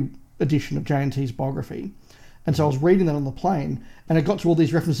the new edition of J&T's biography. And so I was reading that on the plane, and it got to all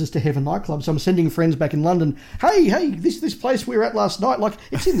these references to Heaven nightclub. So I'm sending friends back in London, hey, this place we were at last night, like,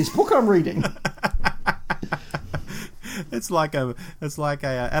 it's in this book I'm reading. It's like a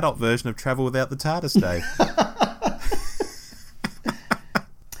adult version of Travel Without the TARDIS, Dave.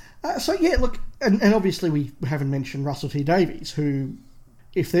 And obviously we haven't mentioned Russell T Davies, who,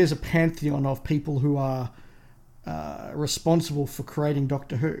 if there's a pantheon of people who are responsible for creating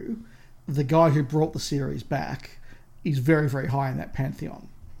Doctor Who, the guy who brought the series back is very, very high in that pantheon.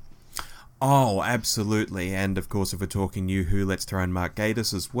 Oh, absolutely. And of course, if we're talking New Who, let's throw in Mark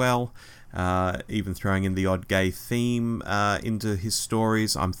Gatiss as well. Even throwing in the odd gay theme into his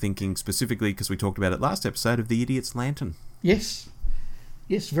stories. I'm thinking specifically, because we talked about it last episode, of The Idiot's Lantern. Yes,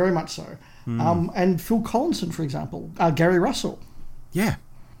 very much so. And Phil Collinson, for example, Gary Russell. Yeah.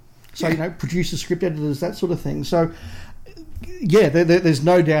 So, producers, script editors, that sort of thing. So, there's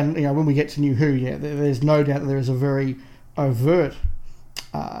no doubt, when we get to New Who, there's no doubt that there is a very overt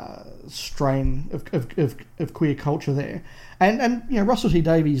strain of queer culture there. And Russell T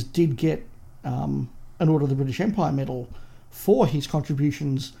Davies did get an Order of the British Empire medal for his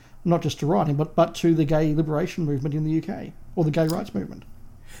contributions, not just to writing, but to the gay liberation movement in the UK, or the gay rights movement.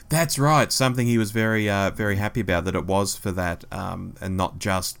 That's right. Something he was very, very happy about, that it was for that, and not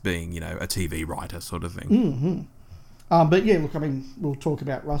just being, a TV writer sort of thing. Mm-hmm. We'll talk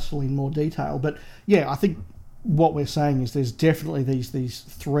about Russell in more detail. But I think what we're saying is there's definitely these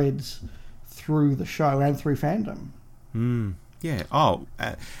threads through the show and through fandom. Yeah. Oh,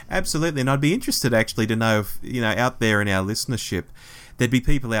 absolutely. And I'd be interested actually to know if, out there in our listenership, there'd be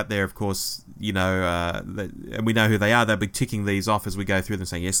people out there, of course, and we know who they are. They'll be ticking these off as we go through them,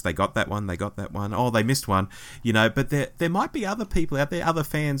 saying, yes, they got that one, oh, they missed one, but there might be other people out there, other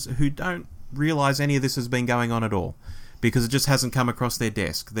fans who don't realise any of this has been going on at all, because it just hasn't come across their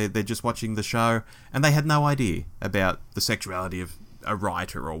desk. They're just watching the show, and they had no idea about the sexuality of a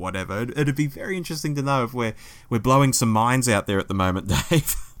writer or whatever. It'd be very interesting to know if we're blowing some minds out there at the moment,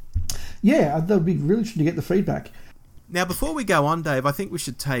 Dave. Yeah, that would be really interesting to get the feedback. Now, before we go on, Dave, I think we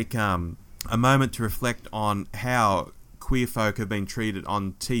should take a moment to reflect on how queer folk have been treated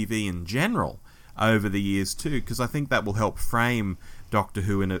on TV in general over the years too, because I think that will help frame Doctor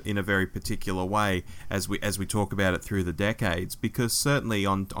Who in a very particular way as we talk about it through the decades. Because certainly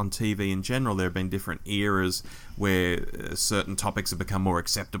on TV in general, there have been different eras where certain topics have become more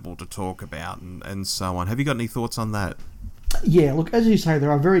acceptable to talk about and so on. Have you got any thoughts on that? Yeah, look, as you say,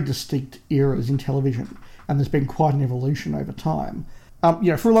 there are very distinct eras in television, and there's been quite an evolution over time.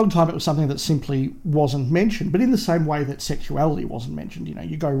 For a long time it was something that simply wasn't mentioned, but in the same way that sexuality wasn't mentioned.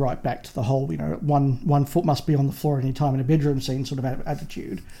 You go right back to the whole, one foot must be on the floor any time in a bedroom scene sort of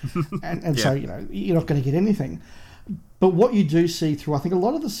attitude. And yeah. So, you're not going to get anything. But what you do see through, I think, a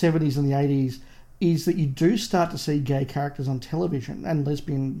lot of the 70s and the 80s is that you do start to see gay characters on television and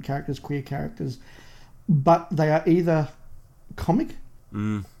lesbian characters, queer characters, but they are either comic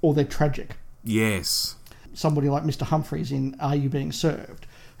or they're tragic. Yes. Somebody like Mr. Humphreys in Are You Being Served,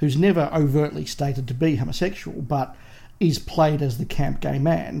 who's never overtly stated to be homosexual, but is played as the camp gay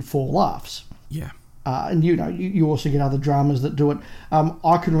man for laughs. Yeah. And you also get other dramas that do it.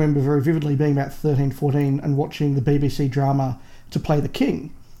 I can remember very vividly being about 13, 14 and watching the BBC drama To Play the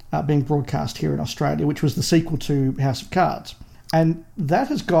King being broadcast here in Australia, which was the sequel to House of Cards. And that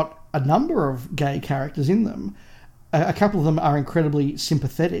has got a number of gay characters in them. A couple of them are incredibly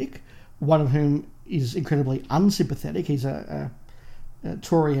sympathetic, one of whom is incredibly unsympathetic. He's a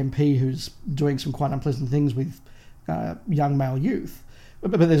Tory MP who's doing some quite unpleasant things with young male youth.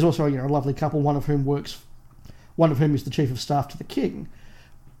 But there's also a lovely couple, one of whom is the chief of staff to the king.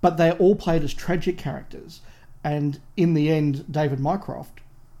 But they're all played as tragic characters, and in the end, David Mycroft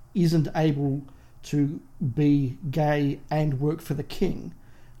isn't able to be gay and work for the king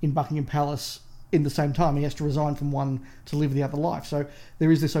in Buckingham Palace in the same time. He has to resign from one to live the other life. So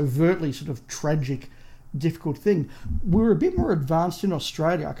there is this overtly sort of tragic, difficult thing. We were a bit more advanced in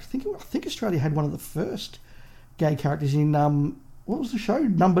Australia. I think Australia had one of the first gay characters in, what was the show?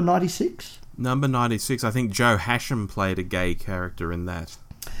 Number 96? Number 96. I think Joe Hasham played a gay character in that.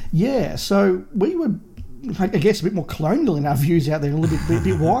 Yeah, so we were, I guess, a bit more colonial in our views out there, a little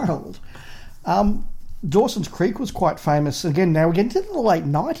bit wild. Dawson's Creek was quite famous. Again, now we're getting into the late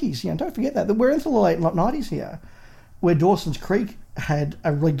 90s. Don't forget that we're into the late 90s here, where Dawson's Creek had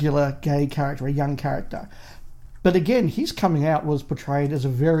a regular gay character, a young character. But again, his coming out was portrayed as a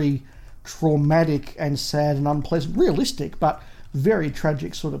very traumatic and sad and unpleasant, realistic, but very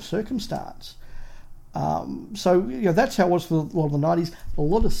tragic sort of circumstance. So that's how it was for a lot of the 90s. A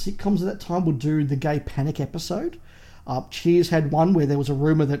lot of sitcoms at that time would do the gay panic episode. Cheers had one where there was a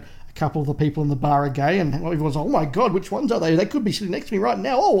rumour that a couple of the people in the bar are gay, and everyone's like, oh my God, which ones are they? They could be sitting next to me right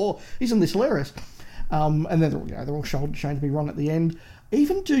now. Oh, isn't this hilarious? And then they're all shown to be wrong at the end.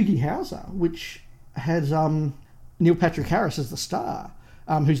 Even Doogie Howser, which has Neil Patrick Harris as the star,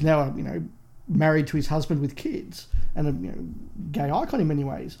 who's now married to his husband with kids and a gay icon in many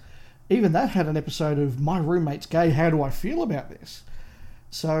ways. Even that had an episode of My Roommate's Gay, How Do I Feel About This?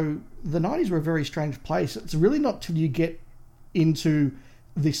 So the 90s were a very strange place. It's really not till you get into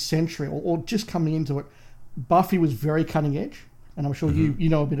this century or just coming into it. Buffy was very cutting edge, and I'm sure you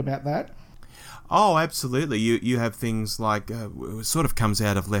know a bit about that. Oh, absolutely. You have things like, it sort of comes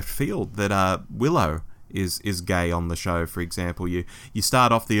out of left field, that Willow is gay on the show, for example. You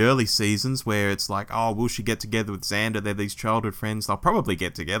start off the early seasons where it's like, oh, will she get together with Xander? They're these childhood friends. They'll probably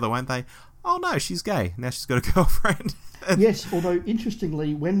get together, won't they? Oh, no, she's gay. Now she's got a girlfriend. Yes, although,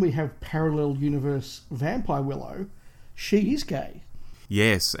 interestingly, when we have parallel universe Vampire Willow, she is gay.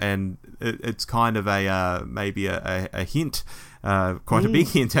 Yes, and it's kind of maybe a hint, quite a big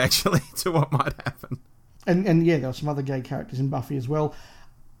hint, actually, to what might happen. And yeah, there are some other gay characters in Buffy as well.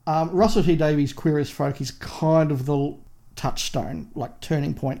 Russell T Davies' Queer as Folk is kind of the touchstone, like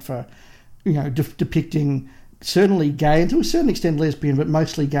turning point for, depicting certainly gay and to a certain extent lesbian, but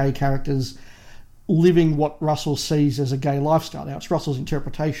mostly gay characters living what Russell sees as a gay lifestyle. Now, it's Russell's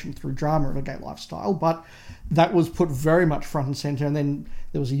interpretation through drama of a gay lifestyle, but that was put very much front and centre. And then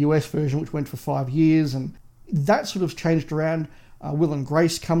there was a US version which went for 5 years, and that sort of changed around. Will and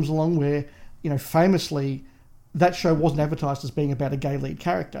Grace comes along, where famously, that show wasn't advertised as being about a gay lead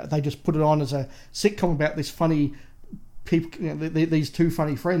character. They just put it on as a sitcom about this funny people, these two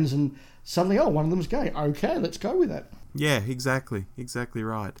funny friends, and suddenly, one of them's gay. Okay, let's go with that. Yeah, exactly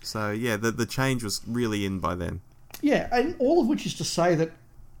right. So yeah, the change was really in by then. Yeah, and all of which is to say that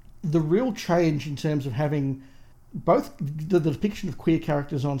the real change in terms of having both the depiction of queer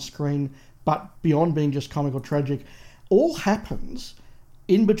characters on screen, but beyond being just comic or tragic, all happens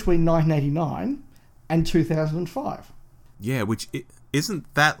in between 1989 and 2005. Yeah, which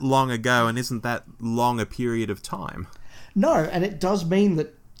isn't that long ago and isn't that long a period of time. No, and it does mean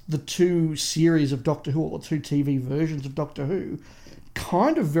that the two series of Doctor Who, or the two TV versions of Doctor Who,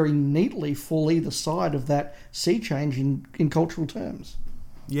 kind of very neatly fall either side of that sea change in cultural terms.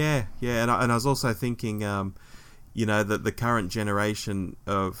 Yeah, and I was also thinking, that the current generation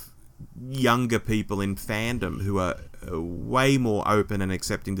of younger people in fandom who are way more open and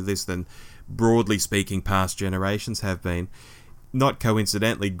accepting to this than, broadly speaking, past generations have been, not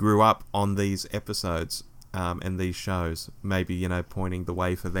coincidentally grew up on these episodes and these shows, maybe, pointing the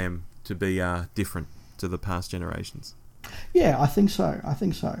way for them to be different to the past generations. Yeah, I think so.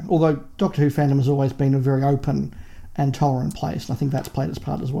 Although Doctor Who fandom has always been a very open and tolerant place, and I think that's played its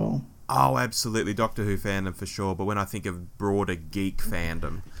part as well. Oh, absolutely. Doctor Who fandom for sure, but when I think of broader geek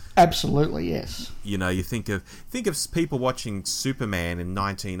fandom... Absolutely, yes. You think of people watching Superman in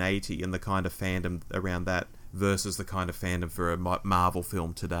 1980 and the kind of fandom around that versus the kind of fandom for a Marvel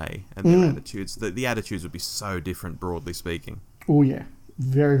film today, and their attitudes. The attitudes would be so different, broadly speaking. Oh, yeah.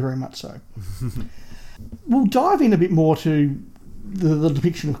 Very, very much so. We'll dive in a bit more to the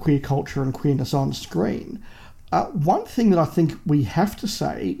depiction of queer culture and queerness on screen. One thing that I think we have to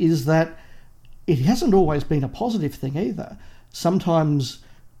say is that it hasn't always been a positive thing either. Sometimes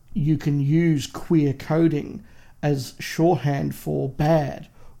you can use queer coding as shorthand for bad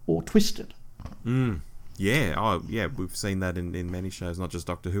or twisted. Yeah, we've seen that in many shows, not just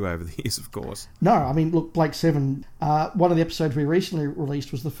Doctor Who over the years, of course. No, I mean, look, Blake Seven, one of the episodes we recently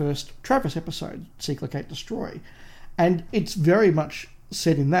released was the first Travis episode, Seek, Locate, Destroy. And it's very much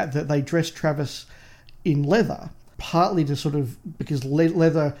said in that they dressed Travis in leather, partly to sort of, because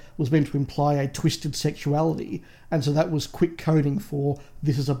leather was meant to imply a twisted sexuality, and so that was quick coding for,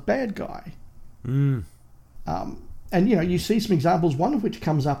 this is a bad guy. And, you see some examples, one of which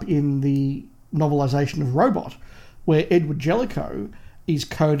comes up in the novelisation of Robot, where Edward Jellicoe is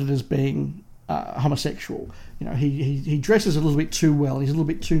coded as being homosexual. He dresses a little bit too well, he's a little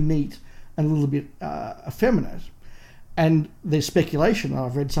bit too neat and a little bit effeminate. And there's speculation,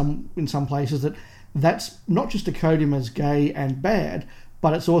 I've read in some places, that that's not just to code him as gay and bad,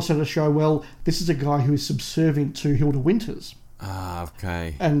 but it's also to show, well, this is a guy who is subservient to Hilda Winters. Ah,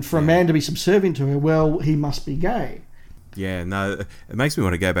 okay. And for a man to be subservient to her, well, he must be gay. Yeah, no, it makes me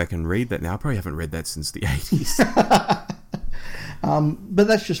want to go back and read that now. I probably haven't read that since the 80s. But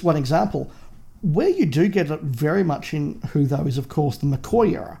that's just one example. Where you do get it very much in Who, though, is, of course, the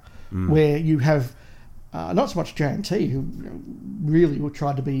McCoy era, where you have not so much J&T, who really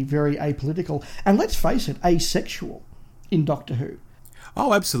tried to be very apolitical, and let's face it, asexual in Doctor Who.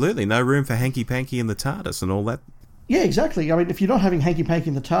 Oh, absolutely. No room for hanky-panky in the TARDIS and all that. Yeah, exactly. I mean, if you're not having hanky-panky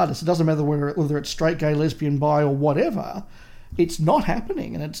in the TARDIS, it doesn't matter whether it's straight, gay, lesbian, bi, or whatever, it's not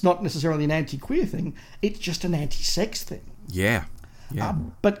happening, and it's not necessarily an anti-queer thing, it's just an anti-sex thing. Yeah.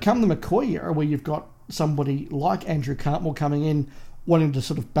 But come the McCoy era, where you've got somebody like Andrew Cartmell coming in, wanting to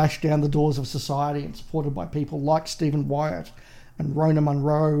sort of bash down the doors of society and supported by people like Stephen Wyatt and Rona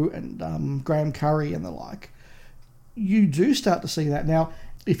Munro and Graham Curry and the like, you do start to see that. Now,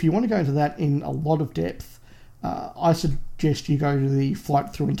 if you want to go into that in a lot of depth, I suggest you go to the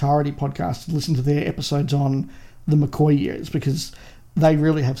Flight Through Entirety podcast and listen to their episodes on the McCoy years, because they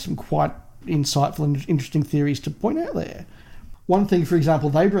really have some quite insightful and interesting theories to point out there. One thing, for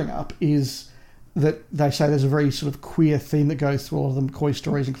example, they bring up is that they say there's a very sort of queer theme that goes through a lot of the McCoy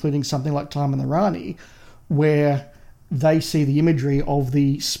stories, including something like Time and the Rani, where they see the imagery of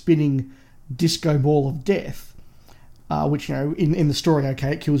the spinning disco ball of death, which, in the story,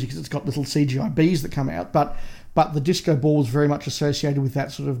 okay, it kills you because it's got little CGI bees that come out, but the disco ball is very much associated with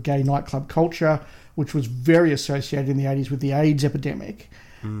that sort of gay nightclub culture, which was very associated in the 80s with the AIDS epidemic.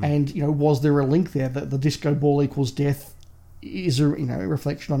 And, was there a link there that the disco ball equals death is a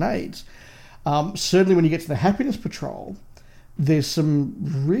reflection on AIDS? Certainly when you get to the Happiness Patrol, there's some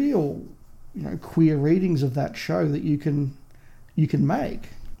real, queer readings of that show that you can make.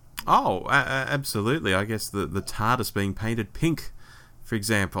 Oh, absolutely. I guess the TARDIS being painted pink, for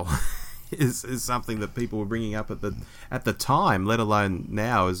example, is something that people were bringing up at the time, let alone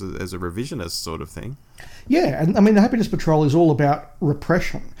now as a revisionist sort of thing. Yeah, and I mean, the Happiness Patrol is all about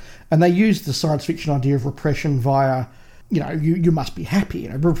repression. And they use the science fiction idea of repression via, you must be happy,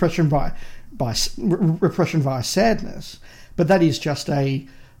 repression repression via sadness. But that is just a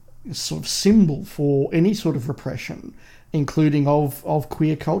sort of symbol for any sort of repression, including of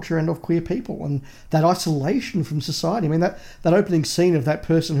queer culture and of queer people, and that isolation from society. I mean, that opening scene of that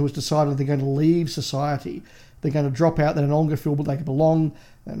person who has decided they're going to leave society, they're going to drop out, they no longer feel they can belong,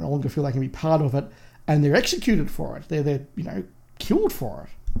 they no longer feel they can be part of it, and they're executed for it. They're killed for it.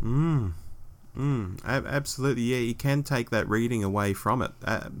 Absolutely, yeah. You can take that reading away from it,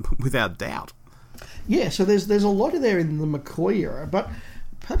 without doubt. Yeah, so there's a lot of there in the McCoy era, but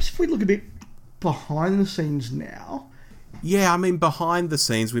perhaps if we look a bit behind the scenes now. Yeah, I mean, behind the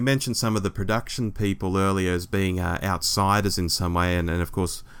scenes, we mentioned some of the production people earlier as being outsiders in some way, and of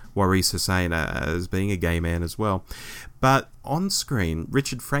course, Waris Hussein as being a gay man as well. But on screen,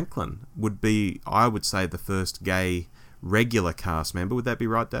 Richard Franklin would be, I would say, the first gay regular cast member. Would that be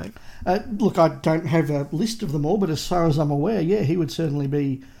right, Dave? Look, I don't have a list of them all, but as far as I'm aware, yeah, he would certainly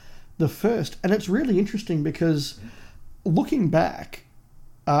be the first. And it's really interesting because looking back,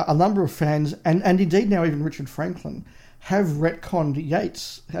 a number of fans, and indeed now even Richard Franklin, have retconned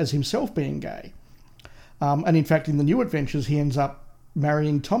Yates as himself being gay. And in fact, in the New Adventures, he ends up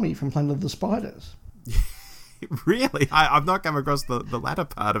marrying Tommy from Planet of the Spiders. Really? I've not come across the latter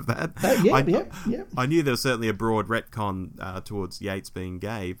part of that. Yeah. I knew there was certainly a broad retcon towards Yates being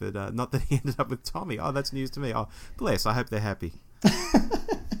gay, but not that he ended up with Tommy. Oh, that's news to me. Oh, bless. I hope they're happy.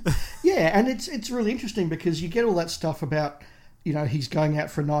 Yeah, and it's really interesting because you get all that stuff about, he's going out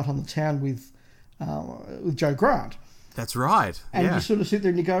for a night on the town with Joe Grant. That's right. And yeah. you sort of sit there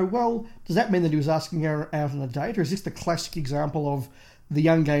and you go, well, does that mean that he was asking her out on a date, or is this the classic example of the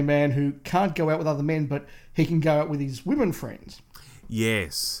young gay man who can't go out with other men, but he can go out with his women friends?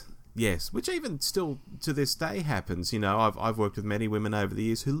 Yes, which even still to this day happens. I've worked with many women over the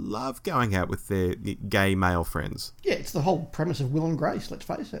years who love going out with their gay male friends. Yeah, it's the whole premise of Will and Grace, let's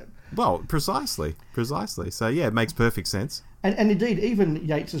face it. Well, precisely. So, yeah, it makes perfect sense. And indeed, even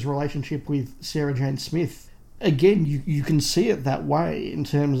Yates's relationship with Sarah Jane Smith, again, you can see it that way in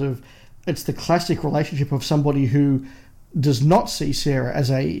terms of it's the classic relationship of somebody who does not see Sarah as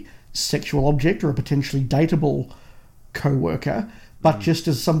a sexual object or a potentially dateable co-worker, but just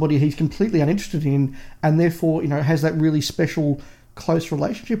as somebody he's completely uninterested in, and therefore, has that really special, close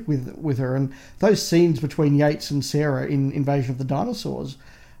relationship with her. And those scenes between Yates and Sarah in Invasion of the Dinosaurs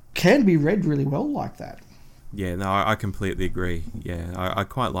can be read really well like that. Yeah, no, I completely agree. Yeah, I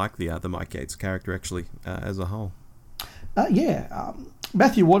quite like the Mike Yates character, actually, as a whole.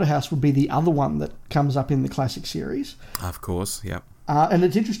 Matthew Waterhouse would be the other one that comes up in the classic series. Of course, yeah. And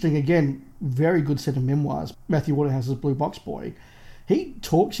it's interesting, again, very good set of memoirs. Matthew Waterhouse's Blue Box Boy. He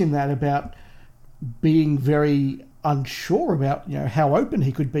talks in that about being very unsure about, how open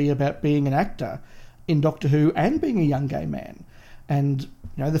he could be about being an actor in Doctor Who and being a young gay man. And,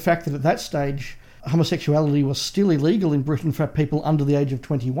 the fact that at that stage homosexuality was still illegal in Britain for people under the age of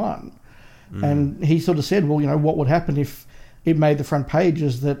 21. And he sort of said, well, what would happen if it made the front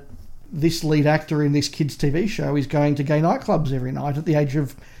pages that this lead actor in this kids' TV show is going to gay nightclubs every night at the age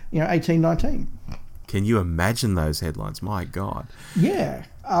of, 18, 19. Can you imagine those headlines? My God. Yeah.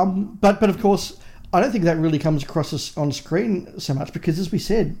 But of course, I don't think that really comes across on screen so much because, as we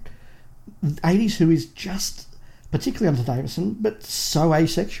said, the 80s Who is just, particularly under Davison, but so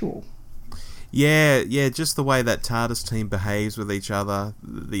asexual. Yeah, just the way that TARDIS team behaves with each other,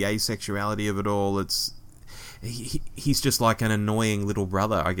 the asexuality of it all, he's just like an annoying little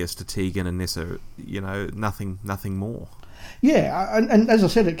brother, I guess, to Tegan and Nissa, nothing more. Yeah, and as I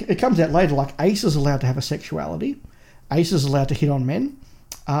said, it comes out later, like Ace is allowed to have a sexuality, Ace is allowed to hit on men,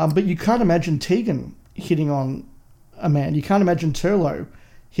 but you can't imagine Tegan hitting on a man, you can't imagine Turlo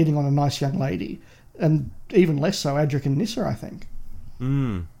hitting on a nice young lady, and even less so Adric and Nissa, I think.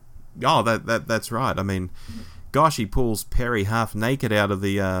 Oh, that's right. I mean, gosh, he pulls Perry half naked out of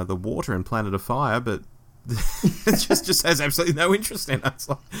the water in Planet of Fire, but it just has absolutely no interest in it. It's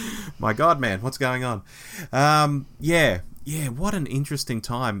like, my God, man, what's going on? Yeah, what an interesting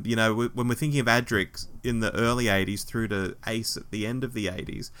time. When we're thinking of Adric in the early 80s through to Ace at the end of the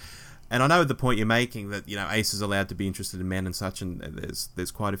 80s. And I know the point you're making that, Ace is allowed to be interested in men and such, and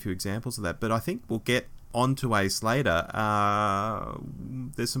there's quite a few examples of that. But I think we'll get onto Ace later.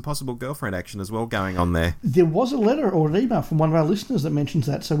 There's some possible girlfriend action as well going on there. There was a letter or an email from one of our listeners that mentions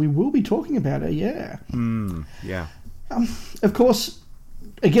that, so we will be talking about her, yeah. Yeah. Of course,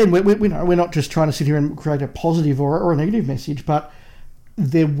 again, we're not just trying to sit here and create a positive or a negative message, but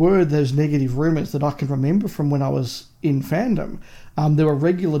there were those negative rumours that I can remember from when I was in fandom. There were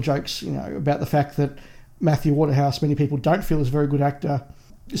regular jokes, about the fact that Matthew Waterhouse, many people don't feel is a very good actor.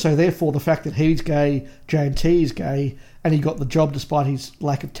 So therefore, the fact that he's gay, J&T is gay, and he got the job despite his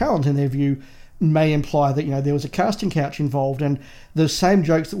lack of talent, in their view, may imply that, you know, there was a casting couch involved, and the same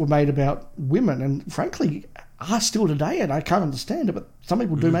jokes that were made about women, and frankly are still today, and I can't understand it, but some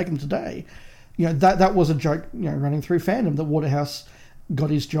people do make them today. You know, that was a joke, you know, running through fandom, that Waterhouse got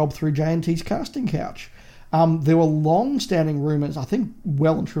his job through J&T's casting couch. There were long-standing rumours, I think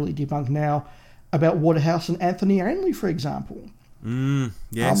well and truly debunked now, about Waterhouse and Anthony Ainley, for example.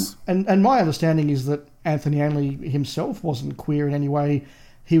 Yes. And my understanding is that Anthony Ainley himself wasn't queer in any way.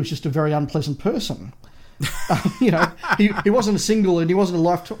 He was just a very unpleasant person. You know, he wasn't a single, and he wasn't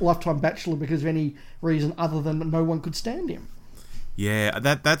a lifetime bachelor because of any reason other than no one could stand him. Yeah,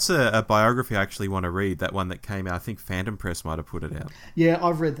 that's a biography I actually want to read, that one that came out. I think Phantom Press might have put it out. Yeah,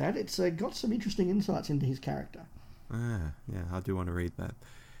 I've read that. It's got some interesting insights into his character. Yeah, I do want to read that.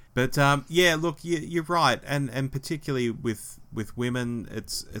 But yeah, look, you're right, and particularly with women,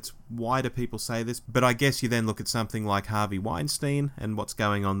 it's why do people say this? But I guess you then look at something like Harvey Weinstein and what's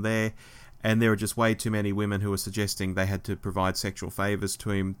going on there, and there are just way too many women who are suggesting they had to provide sexual favours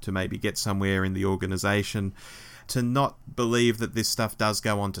to him to maybe get somewhere in the organisation. To not believe that this stuff does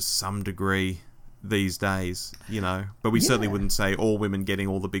go on to some degree these days, you know. But we certainly wouldn't say all women getting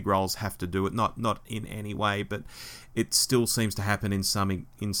all the big roles have to do it. Not in any way, but it still seems to happen in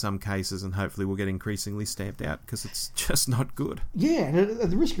some cases, and hopefully will get increasingly stamped out because it's just not good. Yeah, and at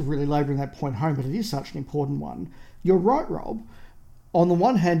the risk of really labouring that point home, but it is such an important one. You're right, Rob. On the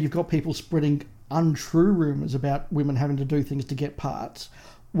one hand, you've got people spreading untrue rumours about women having to do things to get parts,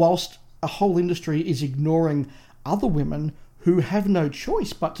 whilst a whole industry is ignoring other women who have no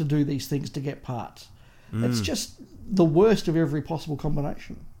choice but to do these things to get parts. It's just the worst of every possible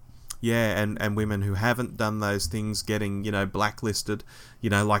combination. Yeah, and women who haven't done those things getting, you know, blacklisted, you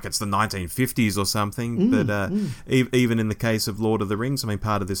know, like it's the 1950s or something. Even in the case of Lord of the Rings, I mean,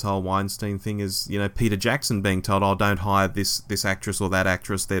 part of this whole Weinstein thing is, you know, Peter Jackson being told, oh, don't hire this actress or that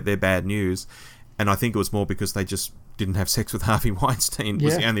actress, they're bad news. And I think it was more because they just didn't have sex with Harvey Weinstein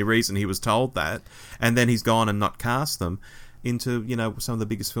was the only reason he was told that. And then he's gone and not cast them into, you know, some of the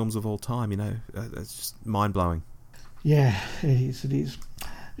biggest films of all time, you know. It's just mind-blowing. Yeah, it is.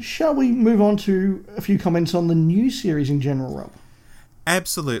 Shall we move on to a few comments on the new series in general, Rob?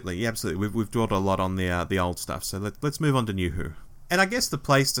 Absolutely. We've dwelt a lot on the old stuff, so let's move on to New Who. And I guess the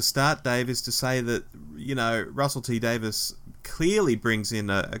place to start, Dave, is to say that, you know, Russell T Davies clearly brings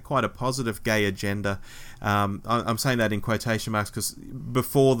in quite a positive gay agenda. I'm saying that in quotation marks because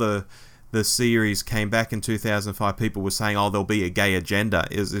before the series came back in 2005, people were saying, oh, there'll be a gay agenda,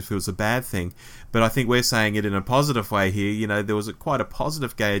 as if it was a bad thing. But I think we're saying it in a positive way here. You know, there was quite a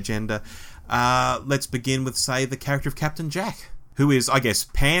positive gay agenda. Let's begin with, say, the character of Captain Jack, who is, I guess,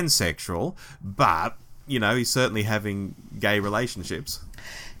 pansexual, but, you know, he's certainly having gay relationships.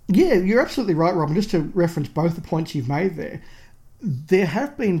 Yeah, you're absolutely right, Rob. And just to reference both the points you've made there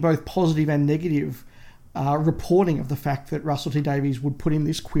have been both positive and negative reporting of the fact that Russell T Davies would put in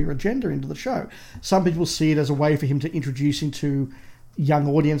this queer agenda into the show. Some people see it as a way for him to introduce into young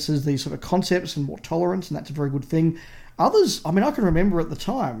audiences these sort of concepts and more tolerance, and that's a very good thing. Others, I mean, I can remember at the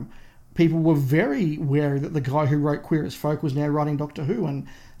time, people were very wary that the guy who wrote Queer as Folk was now writing Doctor Who, and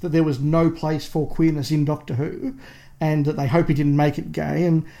that there was no place for queerness in Doctor Who, and that they hope he didn't make it gay.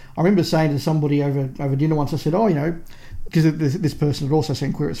 And I remember saying to somebody over dinner once, I said, oh, you know, because this person had also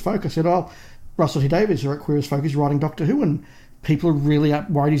seen Queer as Folk, I said, oh, Russell T Davies, who wrote Queer as Folk, is writing Doctor Who, and people are really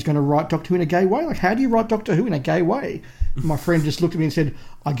worried he's going to write Doctor Who in a gay way. Like, how do you write Doctor Who in a gay way? And my friend just looked at me and said,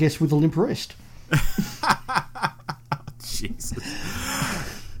 I guess with a limp wrist. Jesus.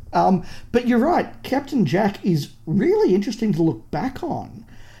 But you're right, Captain Jack is really interesting to look back on,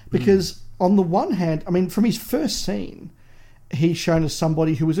 because on the one hand, I mean, from his first scene, he's shown as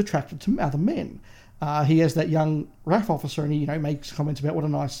somebody who is attracted to other men. He has that young RAF officer, and he, you know, makes comments about what a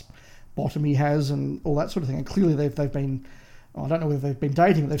nice bottom he has and all that sort of thing. And clearly they've been, I don't know whether they've been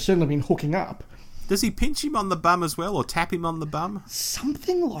dating, but they've certainly been hooking up. Does he pinch him on the bum as well, or tap him on the bum?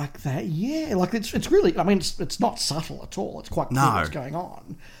 Something like that, yeah. Like, it's really, I mean, it's not subtle at all. It's quite clear what's going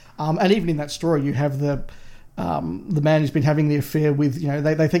on. And even in that story, you have the man who's been having the affair with, you know,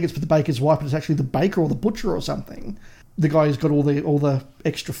 they think it's with the baker's wife, but it's actually the baker or the butcher or something. The guy who's got all the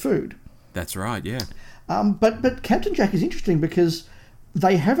extra food. That's right, yeah. But Captain Jack is interesting because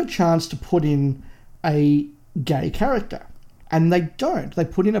they have a chance to put in a gay character, and they don't. They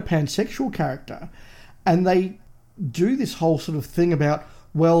put in a pansexual character, and they do this whole sort of thing about,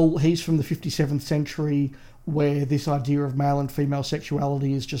 well, he's from the 57th century where this idea of male and female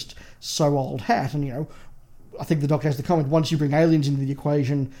sexuality is just so old hat, and, you know, I think the Doctor has the comment, once you bring aliens into the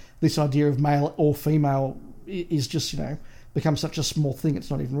equation, this idea of male or female is just, becomes such a small thing, it's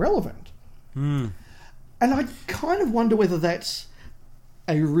not even relevant. Mm. And I kind of wonder whether that's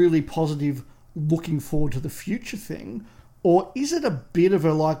a really positive looking forward to the future thing, or is it a bit of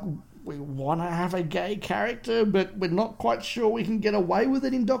a, like, we want to have a gay character, but we're not quite sure we can get away with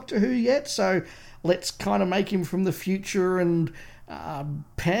it in Doctor Who yet, so let's kind of make him from the future and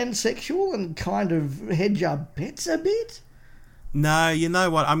pansexual and kind of hedge our bets a bit? No, you know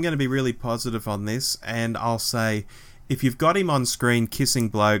what? I'm going to be really positive on this, and I'll say, if you've got him on screen kissing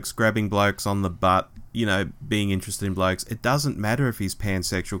blokes, grabbing blokes on the butt, being interested in blokes, it doesn't matter if he's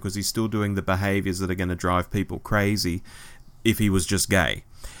pansexual, because he's still doing the behaviours that are going to drive people crazy if he was just gay.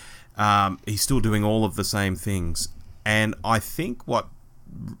 He's still doing all of the same things. And I think what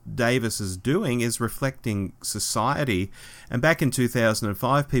Davis is doing is reflecting society. And back in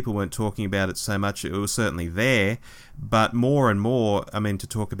 2005, people weren't talking about it so much. It was certainly there, but more and more, to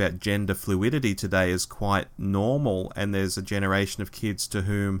talk about gender fluidity today is quite normal. And there's a generation of kids to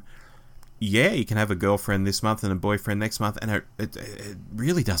whom, you can have a girlfriend this month and a boyfriend next month, and it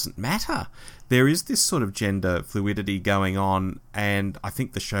really doesn't matter. There is this sort of gender fluidity going on, and I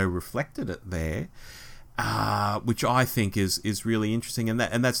think the show reflected it there. Which I think is really interesting, and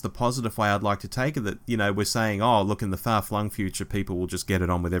that's the positive way I'd like to take it. That we're saying, oh, look, in the far-flung future, people will just get it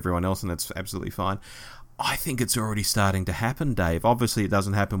on with everyone else, and that's absolutely fine. I think it's already starting to happen, Dave. Obviously, it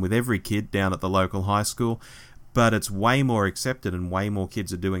doesn't happen with every kid down at the local high school, but it's way more accepted, and way more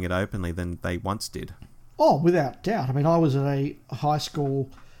kids are doing it openly than they once did. Oh, without doubt. I was at a high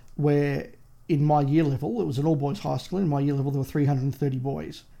school where, in my year level, it was an all-boys high school. In my year level, there were 330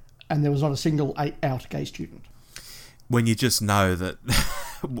 boys. And there was not a single out gay student. When you just know that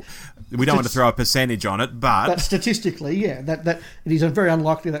we don't want to throw a percentage on it, but statistically, that it is very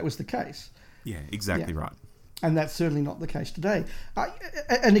unlikely that was the case. Yeah, exactly right. And that's certainly not the case today.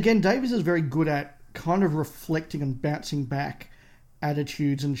 And again, Davies is very good at kind of reflecting and bouncing back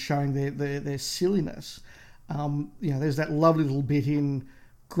attitudes and showing their silliness. There's that lovely little bit in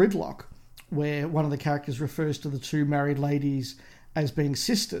Gridlock where one of the characters refers to the two married ladies as being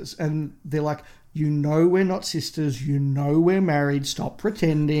sisters, and they're like, we're not sisters, we're married, stop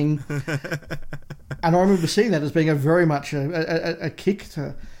pretending. And I remember seeing that as being a very much a kick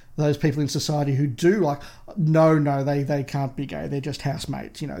to those people in society who do like, no, they can't be gay, they're just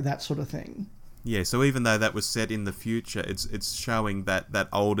housemates, that sort of thing. Yeah, so even though that was set in the future, it's showing that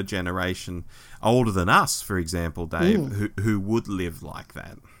older generation, older than us, for example, Dave, who would live like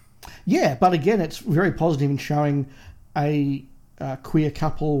that. Yeah, but again, it's very positive in showing a queer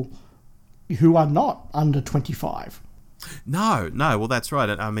couple who are not under 25. No, well, that's right.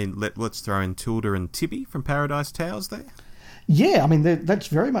 Let's throw in Tilda and Tibby from Paradise Towers there. Yeah, that's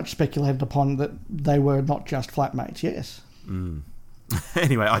very much speculated upon that they were not just flatmates, yes. Mm.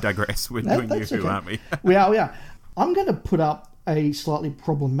 Anyway, I digress. We're doing New Who, aren't we? We are. I'm going to put up a slightly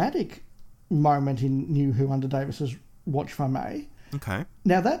problematic moment in New Who under Davis's watch, if I may. Okay.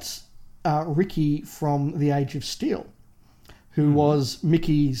 Now, that's Ricky from The Age of Steel, who was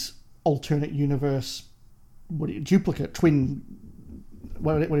Mickey's alternate universe duplicate, twin,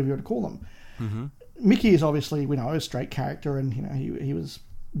 whatever you want to call them. Mm-hmm. Mickey is obviously, we know, a straight character, and he was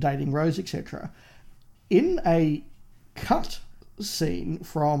dating Rose, etc. In a cut scene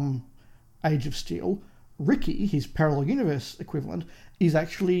from Age of Steel, Ricky, his parallel universe equivalent, is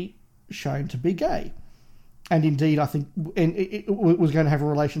actually shown to be gay. And indeed, I think it was going to have a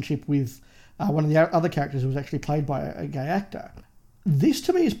relationship with one of the other characters who was actually played by a gay actor. This,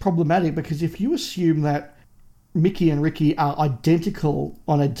 to me, is problematic because if you assume that Mickey and Ricky are identical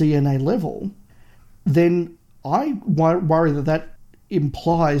on a DNA level, then I worry that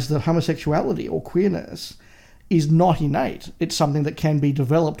implies that homosexuality or queerness is not innate. It's something that can be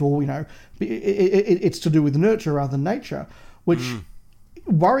developed, or, it's to do with nurture rather than nature, which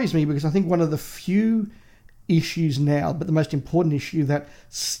worries me because I think one of the few issues now, but the most important issue that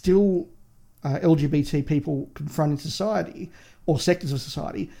still LGBT people confront in society, or sectors of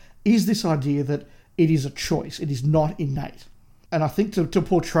society, is this idea that it is a choice. It is not innate. And I think to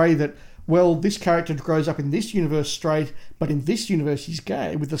portray that, well, this character grows up in this universe straight, but in this universe he's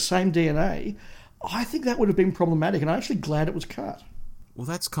gay with the same DNA, I think that would have been problematic, and I'm actually glad it was cut. Well,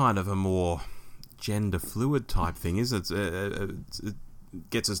 that's kind of a more gender fluid type thing, is it? It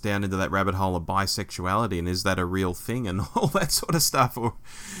gets us down into that rabbit hole of bisexuality, and is that a real thing, and all that sort of stuff, or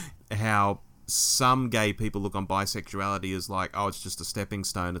how some gay people look on bisexuality as like, oh, it's just a stepping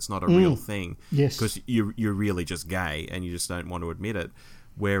stone, it's not a real thing. Yes. Because you're really just gay and you just don't want to admit it.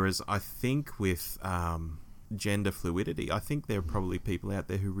 Whereas I think with gender fluidity, I think there are probably people out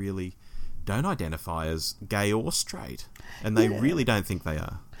there who really don't identify as gay or straight, and they really don't think they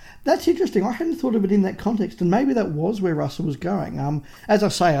are. That's interesting. I hadn't thought of it in that context, and maybe that was where Russell was going. As I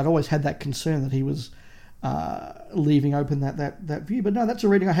say, I'd always had that concern that he was leaving open that view. But no, that's a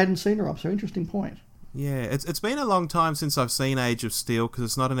reading I hadn't seen her up, so interesting point. Yeah, it's been a long time since I've seen Age of Steel, because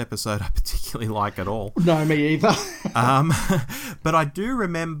it's not an episode I particularly like at all. No, me either. But I do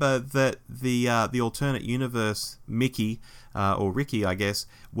remember that the alternate universe Mickey, or Ricky, I guess,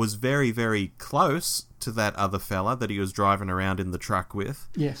 was very, very close to that other fella that he was driving around in the truck with.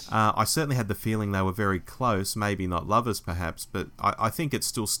 Yes. I certainly had the feeling they were very close, maybe not lovers perhaps, but I think it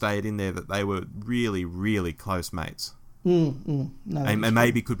still stayed in there that they were really, really close mates. No, and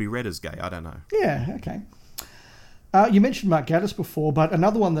maybe could be read as gay, I don't know. Yeah, okay. You mentioned Mark Gatiss before, but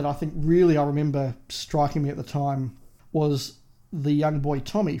another one that I think really I remember striking me at the time was the young boy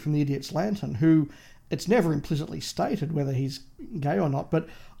Tommy from The Idiot's Lantern, who it's never implicitly stated whether he's gay or not, but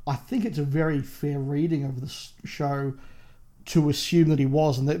I think it's a very fair reading of the show to assume that he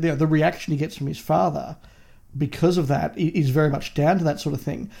was, and the reaction he gets from his father because of that is very much down to that sort of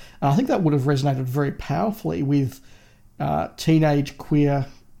thing. And I think that would have resonated very powerfully with teenage queer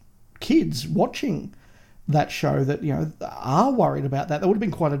kids watching that show that, are worried about that. That would have been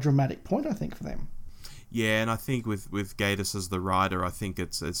quite a dramatic point, I think, for them. Yeah, and I think with Gatiss as the writer, I think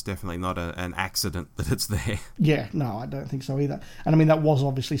it's definitely not an accident that it's there. Yeah, no, I don't think so either. And I mean, that was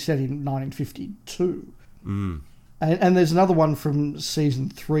obviously set in 1952. And there's another one from season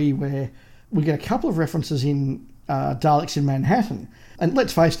 3 where we get a couple of references in Daleks in Manhattan. And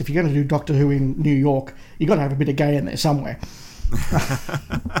let's face it, if you're going to do Doctor Who in New York, you've got to have a bit of gay in there somewhere.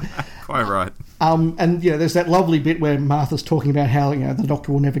 Quite right. And there's that lovely bit where Martha's talking about how the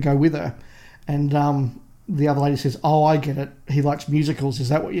Doctor will never go with her, and the other lady says, "Oh, I get it. He likes musicals. Is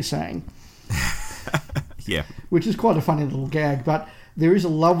that what you're saying?" Yeah. Which is quite a funny little gag, but there is a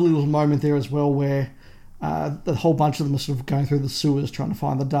lovely little moment there as well where the whole bunch of them are sort of going through the sewers trying to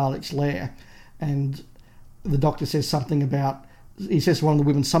find the Daleks' lair, and the Doctor says something about. He says to one of the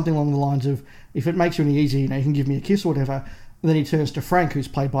women something along the lines of, "If it makes you any easier, you can give me a kiss or whatever." And then he turns to Frank, who's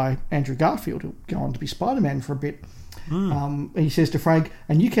played by Andrew Garfield, who'll go on to be Spider-Man for a bit. He says to Frank,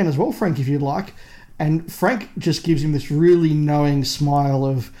 "And you can as well, Frank, if you'd like." And Frank just gives him this really knowing smile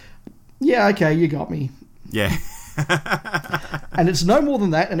of, "Yeah, okay, you got me." Yeah. And it's no more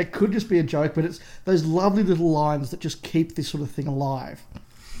than that, and it could just be a joke, but it's those lovely little lines that just keep this sort of thing alive.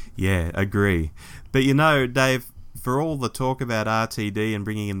 Yeah, agree. But Dave, for all the talk about RTD and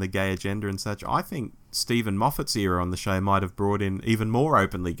bringing in the gay agenda and such, I think Stephen Moffat's era on the show might have brought in even more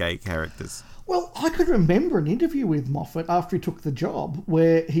openly gay characters. Well, I could remember an interview with Moffat after he took the job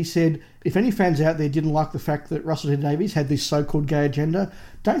where he said, if any fans out there didn't like the fact that Russell T Davies had this so-called gay agenda,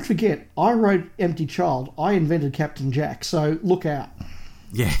 don't forget, I wrote Empty Child. I invented Captain Jack, so look out.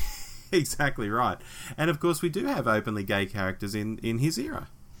 Yeah, exactly right. And of course, we do have openly gay characters in his era.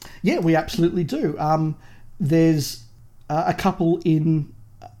 Yeah, we absolutely do. There's a couple in...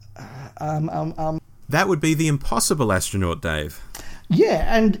 That would be the Impossible Astronaut, Dave.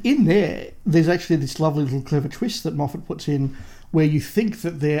 Yeah, and in there's actually this lovely little clever twist that Moffat puts in where you think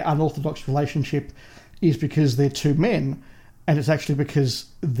that their unorthodox relationship is because they're two men, and it's actually because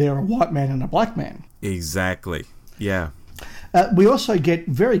they're a white man and a black man. Exactly, yeah. We also get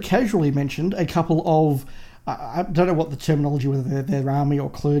very casually mentioned a couple of... I don't know what the terminology, whether they're army or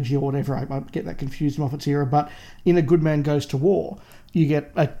clergy or whatever, I get that confused in Moffat's era, but in A Good Man Goes to War, you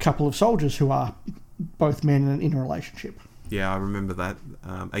get a couple of soldiers who are both men and in a relationship. Yeah, I remember that.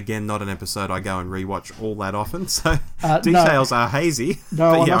 Again, not an episode I go and rewatch all that often, so details are hazy.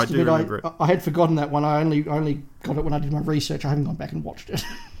 No, but yeah, I do remember it. I had forgotten that one. I only got it when I did my research. I haven't gone back and watched it.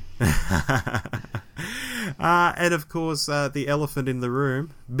 And of course, the elephant in the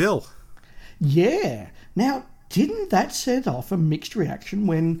room, Bill. Yeah. Now, didn't that set off a mixed reaction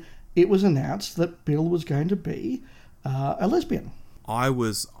when it was announced that Bill was going to be a lesbian? I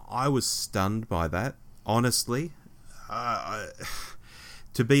was stunned by that, honestly.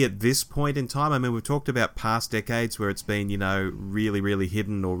 To be at this point in time, I mean, we've talked about past decades where it's been, really, really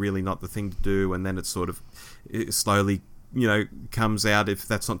hidden or really not the thing to do, and then it sort of slowly, comes out, if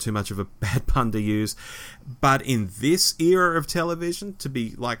that's not too much of a bad pun to use. But in this era of television, to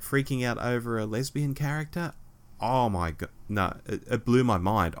be, freaking out over a lesbian character, oh my God, no, it blew my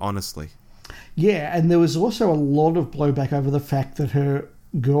mind, honestly. Yeah, and there was also a lot of blowback over the fact that her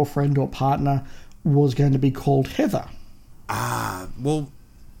girlfriend or partner was going to be called Heather. Well,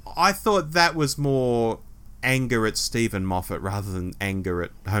 I thought that was more anger at Stephen Moffat rather than anger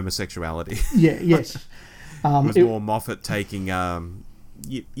at homosexuality. Yeah, yes. It was more Moffat taking,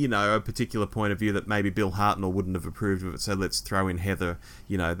 a particular point of view that maybe Bill Hartnell wouldn't have approved of it, so let's throw in Heather,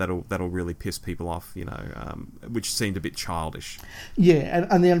 that'll really piss people off, which seemed a bit childish. Yeah,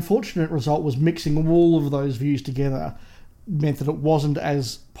 and the unfortunate result was mixing all of those views together meant that it wasn't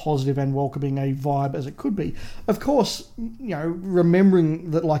as positive and welcoming a vibe as it could be. Of course,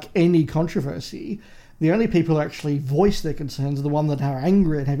 remembering that like any controversy, the only people who actually voice their concerns are the ones that are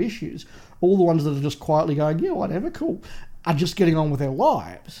angry and have issues. All the ones that are just quietly going, yeah, whatever, cool, are just getting on with their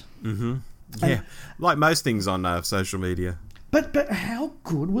lives. Mm-hmm. Yeah, like most things on social media. But how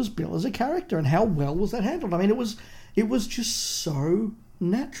good was Bill as a character, and how well was that handled? I mean, it was just so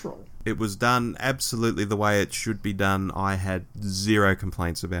natural. It was done absolutely the way it should be done. I had zero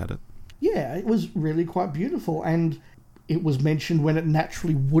complaints about it. Yeah, it was really quite beautiful, and it was mentioned when it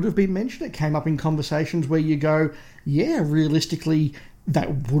naturally would have been mentioned. It came up in conversations where you go, yeah, realistically,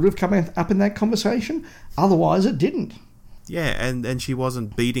 that would have come up in that conversation. Otherwise, it didn't. Yeah, and she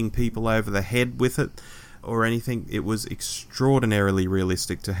wasn't beating people over the head with it or anything. It was extraordinarily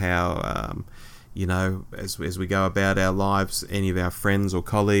realistic to how... as we go about our lives, any of our friends or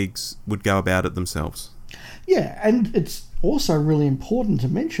colleagues would go about it themselves. Yeah, and it's also really important to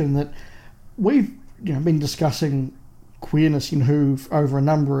mention that we've been discussing queerness in Who over a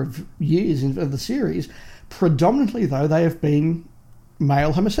number of years of the series. Predominantly, though, they have been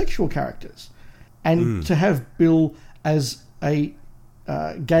male homosexual characters. And to have Bill as a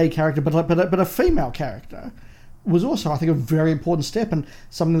gay character, but a female character, was also, I think, a very important step and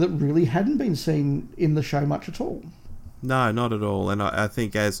something that really hadn't been seen in the show much at all. No, not at all. And I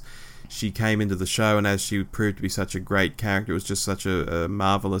think as she came into the show and as she proved to be such a great character, it was just such a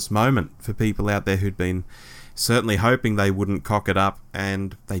marvellous moment for people out there who'd been certainly hoping they wouldn't cock it up,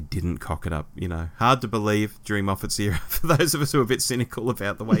 and they didn't cock it up. Hard to believe during Moffat's era for those of us who are a bit cynical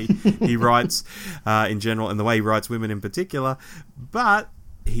about the way he writes in general and the way he writes women in particular, but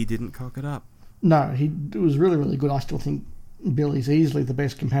he didn't cock it up. No, it was really, really good. I still think Bill is easily the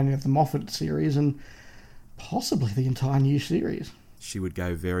best companion of the Moffat series and possibly the entire new series. She would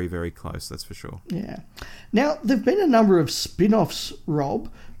go very, very close, that's for sure. Yeah. Now, there have been a number of spin-offs,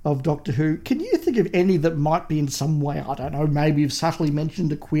 Rob, of Doctor Who. Can you think of any that might be in some way, I don't know, maybe you've subtly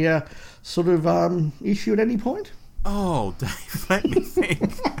mentioned a queer sort of issue at any point? Oh, Dave, let me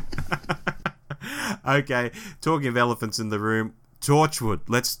think. Okay, talking of elephants in the room, Torchwood.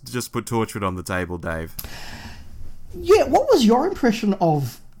 Let's just put Torchwood on the table, Dave. Yeah, what was your impression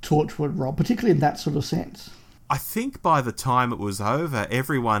of Torchwood, Rob, particularly in that sort of sense? I think by the time it was over,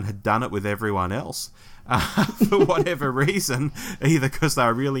 everyone had done it with everyone else. For whatever reason, either because they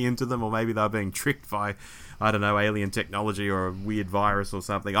were really into them or maybe they were being tricked by, I don't know, alien technology or a weird virus or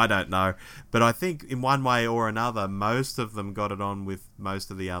something. I don't know. But I think in one way or another, most of them got it on with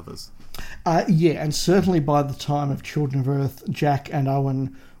most of the others. Yeah, and certainly by the time of Children of Earth, Jack and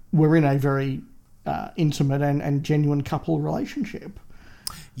Owen were in a very intimate and genuine couple relationship.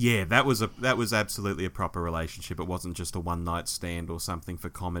 Yeah, that was absolutely a proper relationship. It wasn't just a one-night stand or something for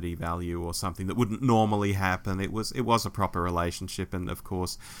comedy value or something that wouldn't normally happen. It was a proper relationship, and of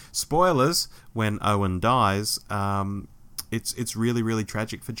course, spoilers, when Owen dies, it's really, really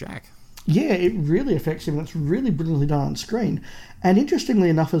tragic for Jack. Yeah, it really affects him, and it's really brilliantly done on screen. And interestingly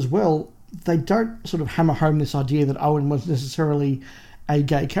enough as well, they don't sort of hammer home this idea that Owen was necessarily a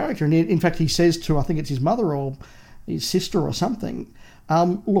gay character. And in fact, he says to, I think it's his mother or his sister or something,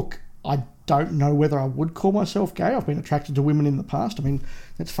 look, I don't know whether I would call myself gay. I've been attracted to women in the past. I mean,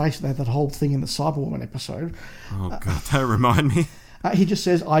 let's face it, that whole thing in the Cyberwoman episode. Oh, God, don't remind me. He just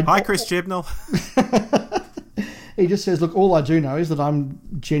says... Hi, Chris Chibnall. He just says, look, all I do know is that I'm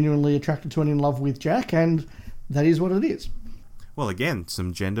genuinely attracted to and in love with Jack, and that is what it is. Well, again,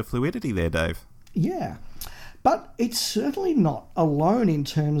 some gender fluidity there, Dave. Yeah. But it's certainly not alone in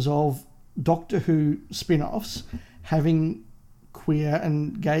terms of Doctor Who spin-offs having queer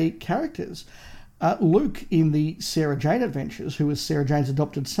and gay characters. Luke, in the Sarah Jane Adventures, who was Sarah Jane's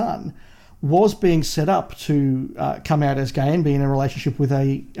adopted son, was being set up to come out as gay and be in a relationship with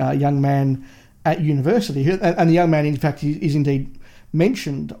a young man at university. And the young man, in fact, is indeed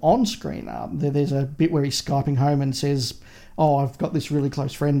mentioned on screen. There's a bit where he's Skyping home and says, oh, I've got this really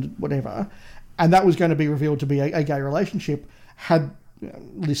close friend, whatever. And that was going to be revealed to be a gay relationship had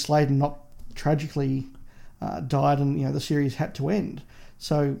Liz Sladen not tragically died and the series had to end.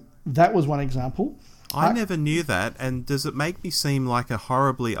 So that was one example. I never knew that, and does it make me seem like a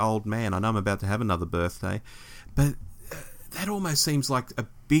horribly old man? I know I'm about to have another birthday, but that almost seems like a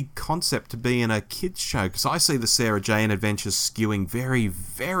big concept to be in a kids show, because I see the Sarah Jane Adventures skewing very,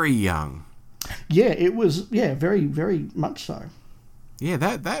 very young. Yeah, it was, very, very much so. Yeah,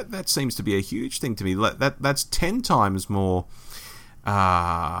 that seems to be a huge thing to me. That's 10 times more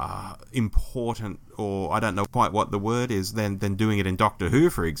important, or I don't know quite what the word is, than doing it in Doctor Who,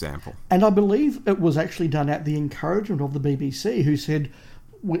 for example. And I believe it was actually done at the encouragement of the BBC, who said,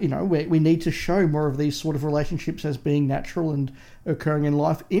 we need to show more of these sort of relationships as being natural and occurring in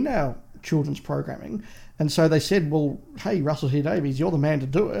life in our children's programming. And so they said, well, hey, Russell T Davies, you're the man to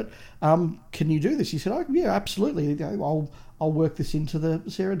do it. Can you do this? He said, oh, yeah, absolutely. I'll work this into the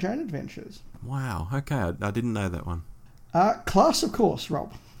Sarah Jane Adventures. Wow, okay, I didn't know that one. Class, of course,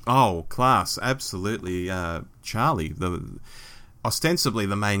 Rob. Oh, Class, absolutely. Charlie, ostensibly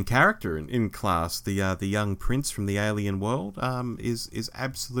the main character in Class, the young prince from the alien world, is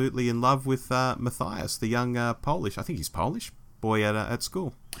absolutely in love with Matthias, the young Polish, I think he's Polish, boy at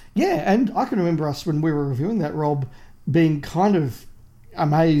school. Yeah, and I can remember us when we were reviewing that, Rob, being kind of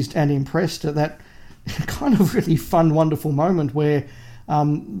amazed and impressed at that kind of really fun, wonderful moment where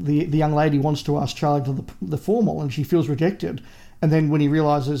the young lady wants to ask Charlie to the formal and she feels rejected. And then when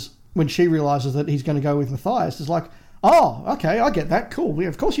she realises that he's going to go with Matthias, it's like, oh, okay, I get that. Cool. Yeah,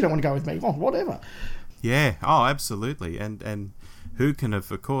 of course you don't want to go with me. Oh, whatever. Yeah. Oh, absolutely. And who can,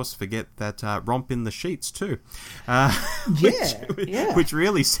 of course, forget that romp in the sheets too? Which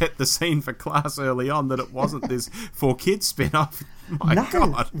really set the scene for Class early on, that it wasn't this for kids spin-off. My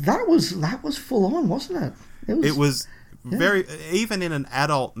God. That was full on, wasn't it? It was very, even in an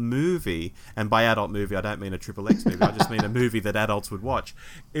adult movie, and by adult movie I don't mean a XXX movie, I just mean a movie that adults would watch.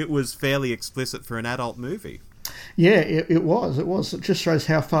 It was fairly explicit for an adult movie. Yeah, it was. It just shows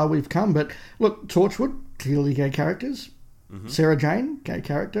how far we've come. But look, Torchwood, clearly gay characters. Mm-hmm. Sarah Jane, gay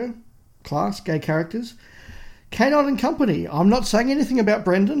character. Class, gay characters. K9 and Company. I'm not saying anything about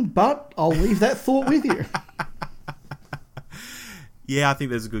Brendan, but I'll leave that thought with you. Yeah, I think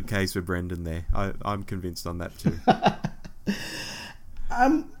there's a good case for Brendan there. I'm convinced on that too.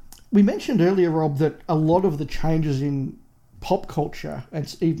 We mentioned earlier, Rob, that a lot of the changes in pop culture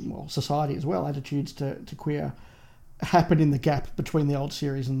and even society as well, attitudes to queer, happen in the gap between the old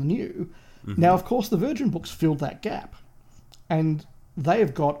series and the new. Mm-hmm. Now, of course, the Virgin books filled that gap, and they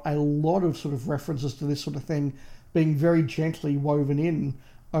have got a lot of sort of references to this sort of thing being very gently woven in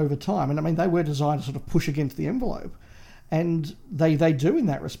over time. And I mean, they were designed to sort of push against the envelope, and they do in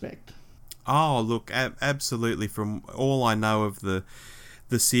that respect. Oh, look, absolutely. From all I know of the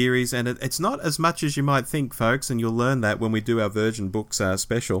series, and it's not as much as you might think, folks, and you'll learn that when we do our Virgin Books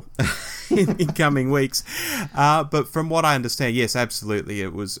special in coming weeks. But from what I understand, yes, absolutely,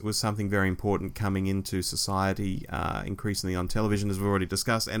 it was something very important coming into society, increasingly on television, as we've already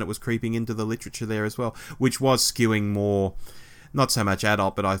discussed, and it was creeping into the literature there as well, which was skewing more, not so much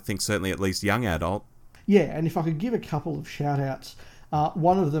adult, but I think certainly at least young adult. Yeah, and if I could give a couple of shout-outs,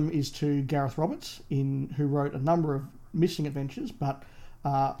 one of them is to Gareth Roberts, who wrote a number of Missing Adventures, but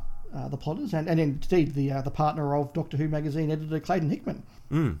the plotters, and indeed the partner of Doctor Who magazine editor Clayton Hickman.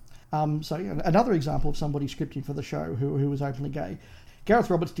 So another example of somebody scripting for the show who was openly gay. Gareth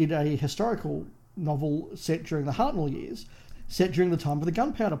Roberts did a historical novel set during the Hartnell years, set during the time of the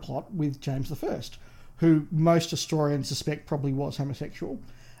Gunpowder Plot with James I, who most historians suspect probably was homosexual,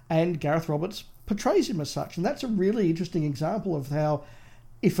 and Gareth Roberts portrays him as such. And that's a really interesting example of how,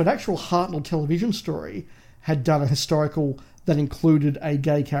 if an actual Hartnell television story had done a historical that included a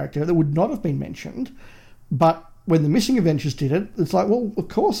gay character, that would not have been mentioned. But when the Missing Adventures did it, it's like, well, of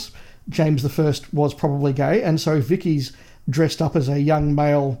course James I was probably gay, and so Vicky's dressed up as a young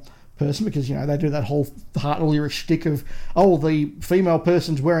male person, because, you know, they do that whole Hartnell-ish shtick of, oh, the female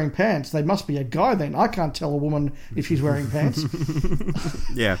person's wearing pants, they must be a guy then. I can't tell a woman if she's wearing pants.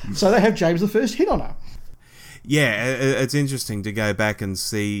 Yeah. So they have James I hit on her. Yeah, it's interesting to go back and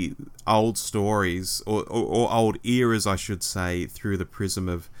see old stories, or old eras, I should say, through the prism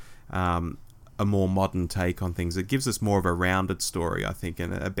of a more modern take on things. It gives us more of a rounded story, I think,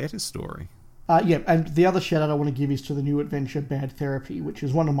 and a better story. Yeah, and the other shout-out I want to give is to the new adventure, Bad Therapy, which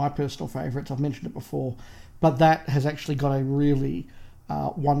is one of my personal favourites. I've mentioned it before. But that has actually got a really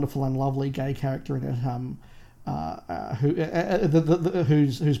wonderful and lovely gay character in it,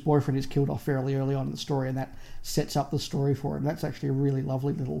 whose boyfriend is killed off fairly early on in the story, and that sets up the story for it. And that's actually a really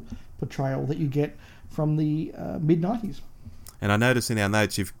lovely little portrayal that you get from the mid-90s. And I notice in our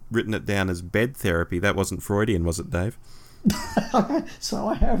notes you've written it down as bed therapy. That wasn't Freudian, was it, Dave? So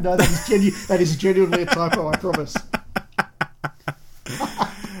I have. No, that is genuinely a typo, I promise.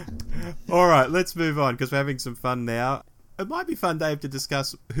 All right, let's move on, because we're having some fun now. It might be fun, Dave, to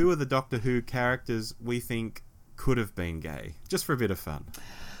discuss who are the Doctor Who characters we think could have been gay, just for a bit of fun.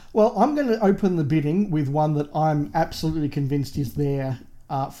 Well, I'm going to open the bidding with one that I'm absolutely convinced is there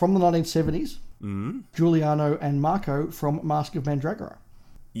from the 1970s. Giuliano and Marco from Mask of Mandragora.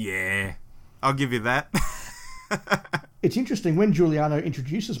 Yeah, I'll give you that. it's interesting, when Giuliano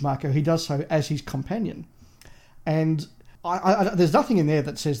introduces Marco, he does so as his companion. And there's nothing in there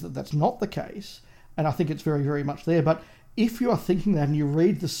that says that that's not the case, and I think it's very, very much there. But if you are thinking that and you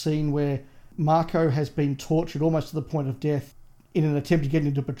read the scene where Marco has been tortured almost to the point of death in an attempt to get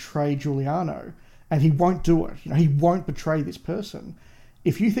him to betray Giuliano, and he won't do it, he won't betray this person.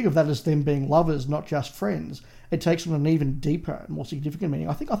 If you think of that as them being lovers, not just friends, it takes on an even deeper and more significant meaning.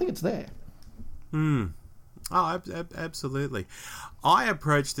 I think it's there. Oh, absolutely. I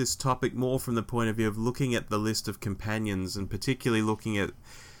approach this topic more from the point of view of looking at the list of companions, and particularly looking at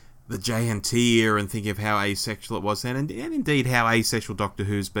the JNT era and thinking of how asexual it was then, and indeed how asexual Doctor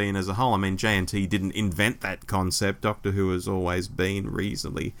Who's been as a whole. I mean, JNT didn't invent that concept. Doctor Who has always been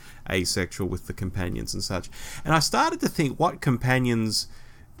reasonably asexual with the companions and such. And I started to think what companions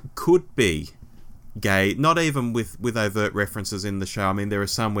could be gay, not even with overt references in the show. I mean, there are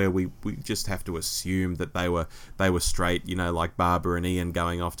some where we just have to assume that they were straight, like Barbara and Ian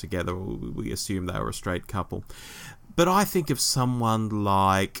going off together. We assume they were a straight couple. But I think of someone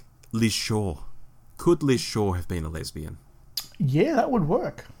like Liz Shaw. Could Liz Shaw have been a lesbian? Yeah, that would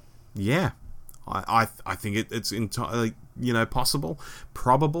work. Yeah. I think it's entirely, possible,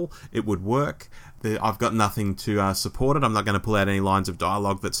 probable. It would work. I've got nothing to support it. I'm not going to pull out any lines of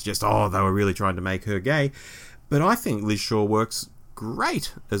dialogue that suggest, they were really trying to make her gay. But I think Liz Shaw works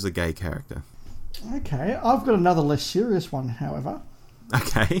great as a gay character. Okay, I've got another less serious one, however.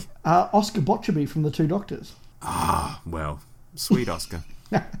 Okay. Oscar Botcherby from The Two Doctors. Well, sweet Oscar.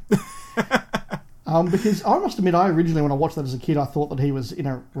 Because I must admit, originally, when I watched that as a kid, I thought that he was in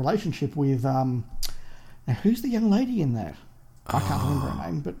a relationship with... now, who's the young lady in that? I can't remember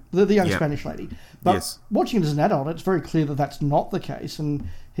her name, but the young Spanish lady. But yes. Watching it as an adult, it's very clear that that's not the case, and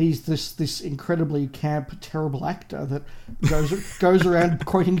he's this incredibly camp, terrible actor that goes around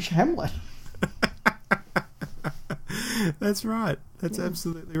quoting Hamlet. That's right. That's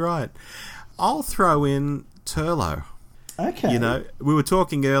absolutely right. I'll throw in Turlough. Okay. We were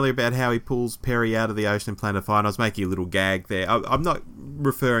talking earlier about how he pulls Perry out of the ocean in Planet Fire, and I was making a little gag there. I'm not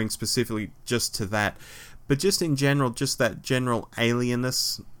referring specifically just to that, but just in general, just that general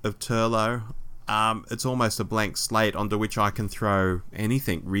alienness of Turlough. It's almost a blank slate onto which I can throw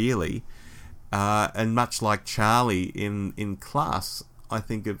anything, really. And much like Charlie in Class, I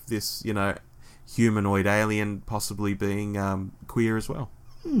think of this, humanoid alien possibly being queer as well.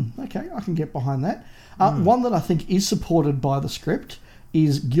 Okay, I can get behind that. One that I think is supported by the script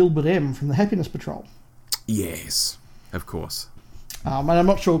is Gilbert M. from the Happiness Patrol. Yes, of course. And I'm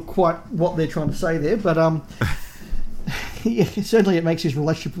not sure quite what they're trying to say there, but certainly it makes his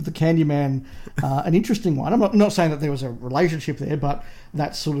relationship with the Candyman an interesting one. I'm not saying that there was a relationship there, but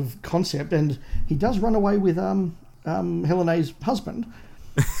that sort of concept. And he does run away with Helene's husband.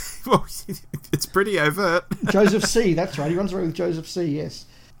 Well, it's pretty overt. Joseph C., that's right. He runs away with Joseph C., yes.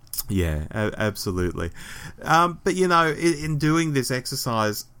 Yeah, absolutely. But, in doing this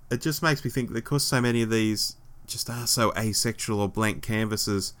exercise, it just makes me think that because so many of these just are so asexual or blank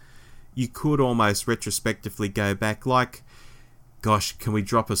canvases, you could almost retrospectively go back like, gosh, can we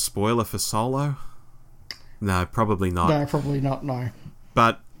drop a spoiler for Solo? No, probably not. No, probably not, no.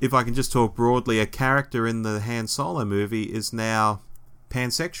 But if I can just talk broadly, a character in the Han Solo movie is now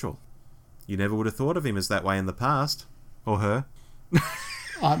pansexual. You never would have thought of him as that way in the past. Or her.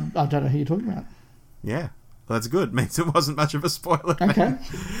 I don't know who you're talking about. Yeah. Well, that's good. Means it wasn't much of a spoiler. Okay.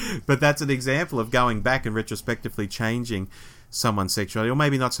 But that's an example of going back and retrospectively changing someone's sexuality. Or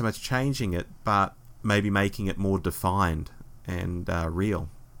maybe not so much changing it, but maybe making it more defined and real.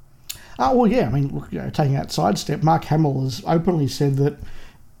 Well, yeah. I mean, look, taking that sidestep, Mark Hamill has openly said that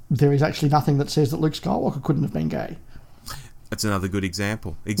there is actually nothing that says that Luke Skywalker couldn't have been gay. That's another good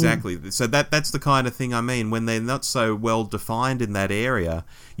example. Exactly. So that's the kind of thing I mean. When they're not so well defined in that area,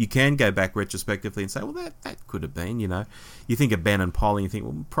 you can go back retrospectively and say, well, that could have been, You think of Ben and Polly, and you think,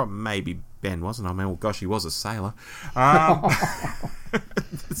 well, maybe Ben wasn't. I mean, well, gosh, he was a sailor.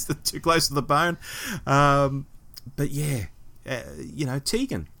 It's too close to the bone. But yeah,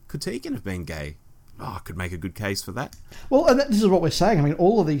 Tegan. Could Tegan have been gay? I could make a good case for that. Well, and this is what we're saying. I mean,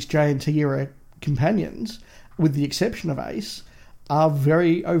 all of these JNT era companions, with the exception of Ace, are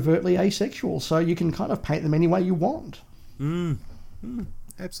very overtly asexual, so you can kind of paint them any way you want.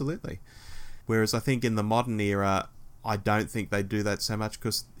 Absolutely. Whereas I think in the modern era, I don't think they do that so much,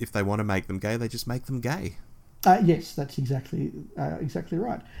 because if they want to make them gay, they just make them gay. Yes, that's exactly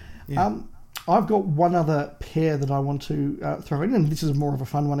right. Yeah. I've got one other pair that I want to throw in, and this is more of a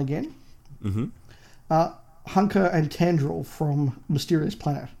fun one again. Mm-hmm. Hunker and Tandrel from Mysterious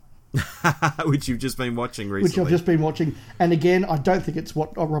Planet. Which you've just been watching recently. Which I've just been watching. And again, I don't think it's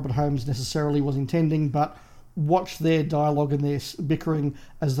what Robert Holmes necessarily was intending, but watch their dialogue and their bickering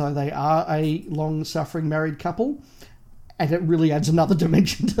as though they are a long-suffering married couple, and it really adds another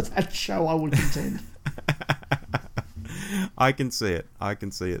dimension to that show, I would contend. I can see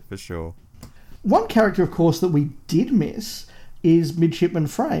it for sure. One character, of course, that we did miss is Midshipman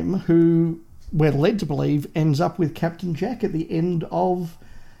Frame, who we're led to believe ends up with Captain Jack at the end of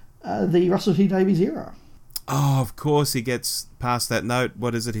the Russell T Davies era. Oh, of course, he gets past that note.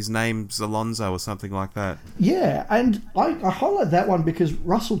 What is it? His name's Alonzo or something like that. Yeah, and I highlight that one because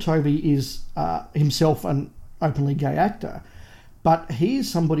Russell Tovey is himself an openly gay actor, but he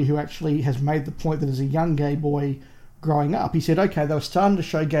is somebody who actually has made the point that as a young gay boy growing up, he said, okay, they were starting to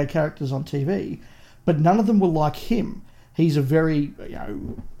show gay characters on TV, but none of them were like him. He's a very,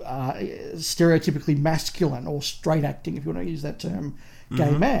 stereotypically masculine or straight acting, if you want to use that term,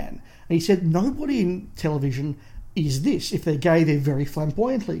 gay man. And he said, nobody in television is this. If they're gay, they're very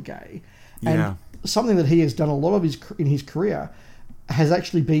flamboyantly gay. And something that he has done a lot of in his career has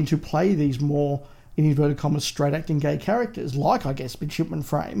actually been to play these more, in inverted commas, straight acting gay characters, like, I guess, Midshipman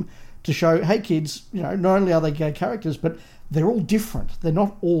Frame, to show, hey, kids, not only are they gay characters, but they're all different. They're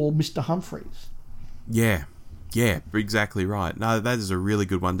not all Mr. Humphreys. Yeah, exactly right. No, that is a really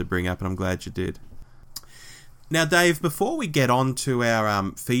good one to bring up, and I'm glad you did. Now, Dave, before we get on to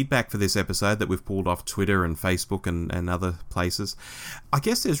our feedback for this episode that we've pulled off Twitter and Facebook and other places, I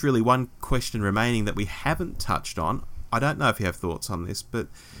guess there's really one question remaining that we haven't touched on. I don't know if you have thoughts on this, but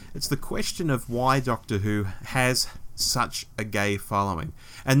it's the question of why Doctor Who has such a gay following.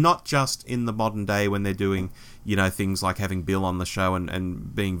 And not just in the modern day when they're doing, things like having Bill on the show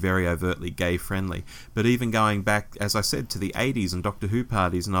and being very overtly gay friendly, but even going back, as I said, to the 80s and Doctor Who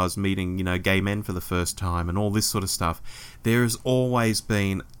parties, and I was meeting, gay men for the first time and all this sort of stuff. There has always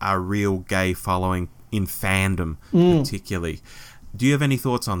been a real gay following in fandom, particularly. Do you have any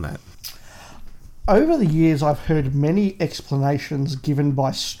thoughts on that? Over the years, I've heard many explanations given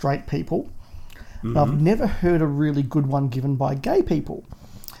by straight people. I've never heard a really good one given by gay people.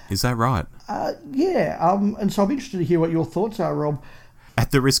 Is that right? And so I'm interested to hear what your thoughts are, Rob.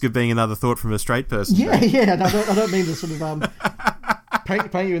 At the risk of being another thought from a straight person. No, I don't mean to sort of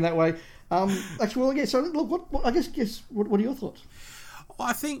paint you in that way. So look, what are your thoughts? Well,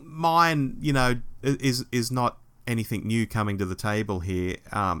 I think mine, is not anything new coming to the table here,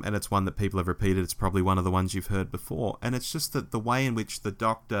 and it's one that people have repeated. It's probably one of the ones you've heard before, and it's just that the way in which the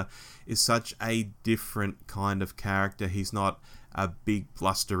Doctor is such a different kind of character. He's not a big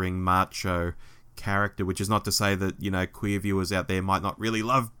blustering macho character, which is not to say that queer viewers out there might not really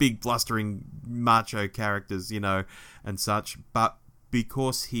love big blustering macho characters, and such, but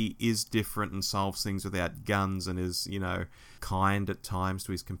because he is different and solves things without guns and is, kind at times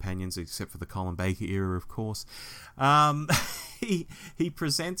to his companions, except for the Colin Baker era, of course, he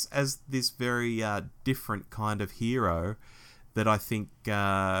presents as this very different kind of hero that I think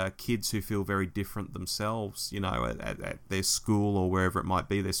kids who feel very different themselves, at their school or wherever it might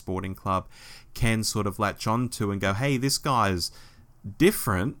be, their sporting club, can sort of latch on to and go, hey, this guy's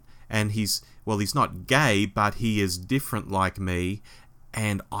different, and he's not gay, but he is different like me.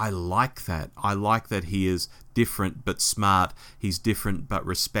 And I like that. I like that he is different but smart. He's different but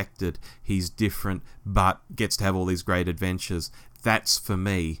respected. He's different but gets to have all these great adventures. That's for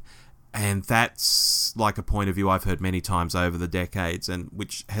me. And that's like a point of view I've heard many times over the decades, and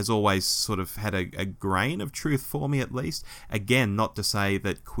which has always sort of had a grain of truth for me, at least. Again, not to say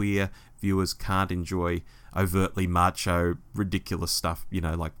that queer viewers can't enjoy overtly macho, ridiculous stuff,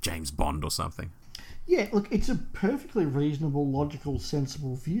 like James Bond or something. Yeah, look, it's a perfectly reasonable, logical,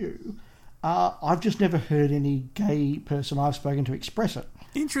 sensible view. I've just never heard any gay person I've spoken to express it.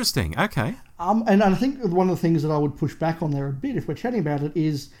 Interesting, okay. And I think one of the things that I would push back on there a bit, if we're chatting about it,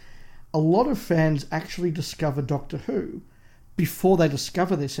 is a lot of fans actually discover Doctor Who before they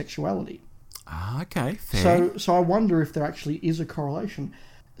discover their sexuality. Okay, fair. So I wonder if there actually is a correlation.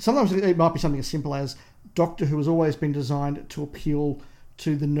 Sometimes it might be something as simple as Doctor Who has always been designed to appeal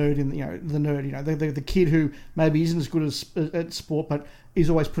to the nerd the kid who maybe isn't as good at sport, but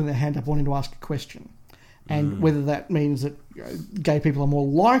is always putting their hand up wanting to ask a question. And whether that means that gay people are more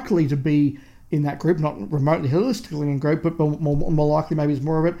likely to be in that group, not remotely holistically in group, but more likely maybe is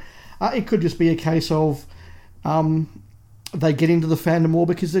more of it. It could just be a case of they get into the fandom more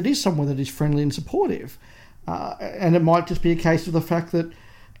because it is somewhere that is friendly and supportive. And it might just be a case of the fact that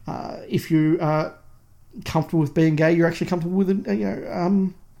if you are comfortable with being gay, you're actually comfortable with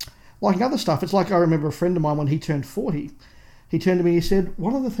liking other stuff. It's like I remember a friend of mine when he turned 40. He turned to me and he said,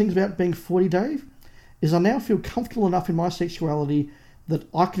 one of the things about being 40, Dave, is I now feel comfortable enough in my sexuality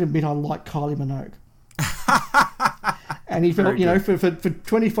that I can admit I like Kylie Minogue. And he felt, for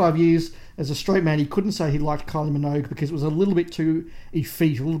 25 years as a straight man, he couldn't say he liked Kylie Minogue because it was a little bit too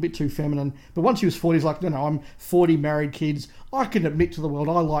effete, a little bit too feminine. But once he was 40, he's like, no, I'm 40, married, kids. I can admit to the world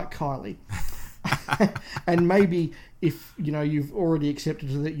I like Kylie. And maybe if, you've already accepted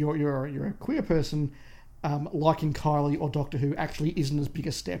that you're a queer person, liking Kylie or Doctor Who actually isn't as big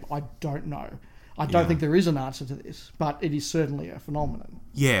a step. I don't know. I don't think there is an answer to this, but it is certainly a phenomenon.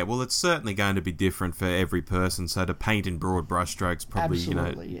 Yeah, well, it's certainly going to be different for every person, so to paint in broad brushstrokes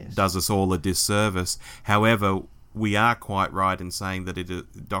probably, yes. does us all a disservice. However, we are quite right in saying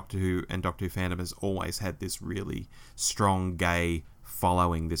that Doctor Who and Doctor Who fandom has always had this really strong gay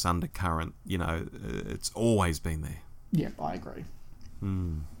following, this undercurrent, it's always been there. Yeah, I agree.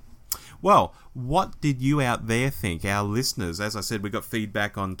 Well, what did you out there think? Our listeners, as I said, we got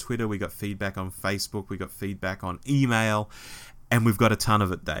feedback on Twitter, we got feedback on Facebook, we got feedback on email, and we've got a ton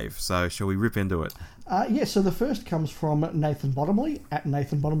of it, Dave. So shall we rip into it? So the first comes from Nathan Bottomley, at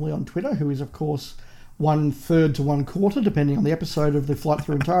Nathan Bottomley on Twitter, who is, of course, 1/3 to 1/4, depending on the episode of the Flight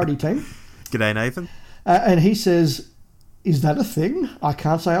Through Entirety team. G'day, Nathan. And he says, is that a thing? I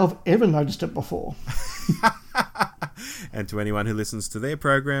can't say I've ever noticed it before. And to anyone who listens to their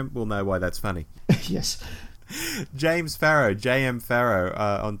program will know why that's funny. Yes. James Farrow, JM Farrow,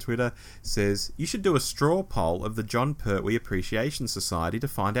 on Twitter says, you should do a straw poll of the John Pertwee Appreciation Society to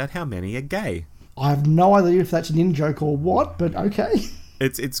find out how many are gay. I have no idea if that's an in-joke or what, but okay.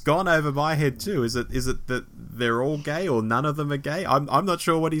 It's gone over my head too. Is it that they're all gay or none of them are gay? I'm not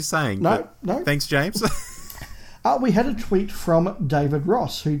sure what he's saying. No. Thanks, James. We had a tweet from David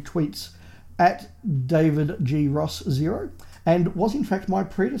Ross, who tweets at David G. Ross 0, and was in fact my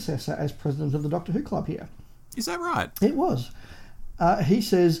predecessor as president of the Doctor Who Club here. Is that right? It was. He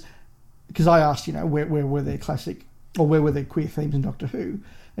says, because I asked, where were their classic, or where were their queer themes in Doctor Who?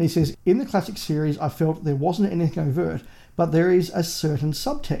 And he says, in the classic series, I felt there wasn't anything overt, but there is a certain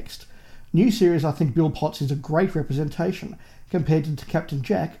subtext. New series, I think Bill Potts is a great representation, compared to Captain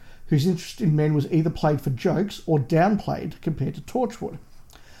Jack, whose interest in men was either played for jokes or downplayed compared to Torchwood.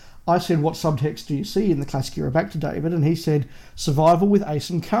 I said, what subtext do you see in the classic era back to David? And he said, survival with Ace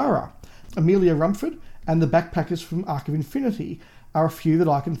and Kara. Amelia Rumford and the backpackers from Arc of Infinity are a few that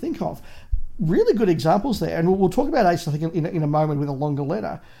I can think of. Really good examples there. And we'll talk about Ace, I think, in a moment with a longer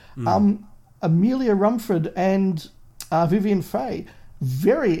letter. Amelia Rumford and Vivian Fay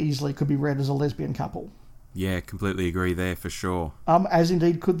very easily could be read as a lesbian couple. Yeah, completely agree there for sure. As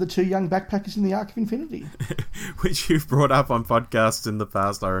indeed could the two young backpackers in the Arc of Infinity. Which you've brought up on podcasts in the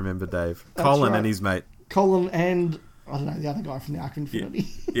past, I remember, Dave. That's Colin right. And his mate. Colin and, I don't know, the other guy from the Arc of Infinity.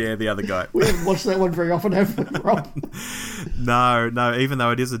 Yeah, the other guy. We haven't watched that one very often, have we, Rob? No, even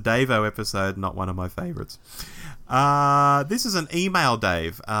though it is a Davo episode, not one of my favourites. This is an email,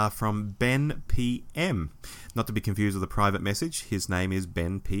 Dave, from Ben PM. Not to be confused with a private message, his name is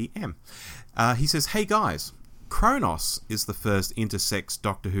Ben PM. He says, hey guys, Kronos is the first intersex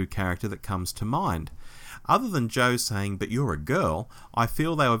Doctor Who character that comes to mind. Other than Joe saying, but you're a girl, I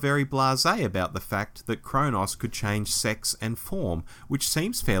feel they were very blasé about the fact that Kronos could change sex and form, which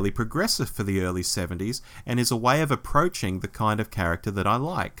seems fairly progressive for the early 70s and is a way of approaching the kind of character that I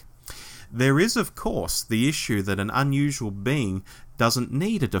like. There is, of course, the issue that an unusual being doesn't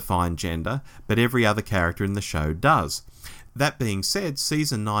need a defined gender, but every other character in the show does. That being said,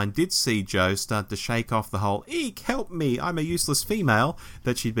 Season 9 did see Jo start to shake off the whole "Eek, help me, I'm a useless female"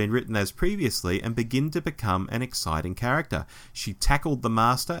 that she'd been written as previously and begin to become an exciting character. She tackled the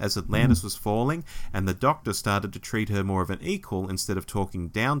Master as Atlantis was falling, and the Doctor started to treat her more of an equal instead of talking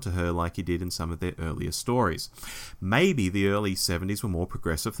down to her like he did in some of their earlier stories. Maybe the early 70s were more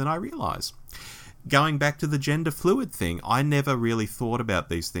progressive than I realised. Going back to the gender fluid thing, I never really thought about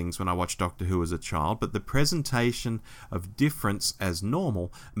these things when I watched Doctor Who as a child, but the presentation of difference as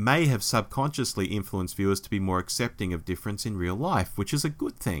normal may have subconsciously influenced viewers to be more accepting of difference in real life, which is a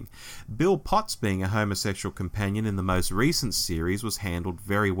good thing. Bill Potts being a homosexual companion in the most recent series was handled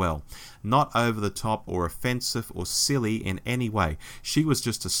very well. Not over the top or offensive or silly in any way. She was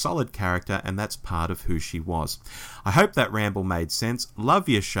just a solid character, and that's part of who she was. I hope that ramble made sense. Love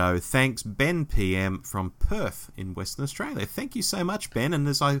your show. Thanks, Ben PM from Perth in Western Australia. Thank you so much, Ben. And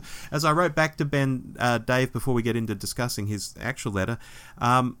as I wrote back to Ben, Dave, before we get into discussing his actual letter,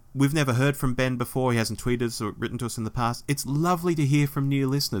 we've never heard from Ben before. He hasn't tweeted us or written to us in the past. It's lovely to hear from new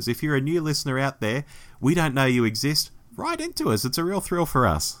listeners. If you're a new listener out there, we don't know you exist, write into us. It's a real thrill for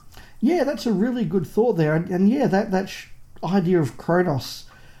us. Yeah, that's a really good thought there. And yeah, that idea of Kronos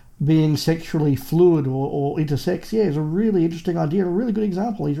being sexually fluid or intersex, yeah, is a really interesting idea, a really good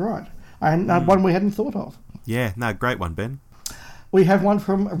example. He's right. And one we hadn't thought of. Yeah, no, great one, Ben. We have one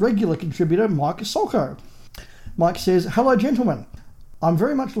from a regular contributor, Mike Solko. Mike says, "Hello, gentlemen. I'm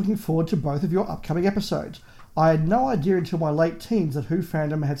very much looking forward to both of your upcoming episodes. I had no idea until my late teens that Who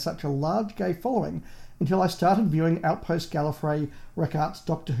fandom had such a large gay following until I started viewing Outpost Gallifrey, Recart's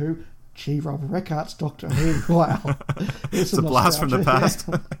Doctor Who." Gee, Rob, Recart's Doctor Who. Wow. It's a blast from the past.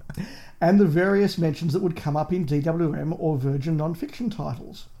 And the various mentions that would come up in DWM or Virgin non-fiction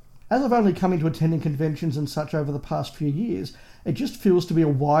titles. As I've only come into attending conventions and such over the past few years, it just feels to be a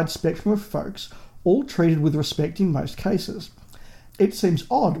wide spectrum of folks, all treated with respect in most cases. It seems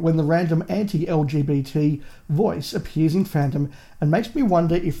odd when the random anti-LGBT voice appears in fandom and makes me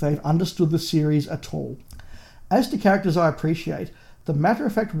wonder if they've understood the series at all. As to characters I appreciate, the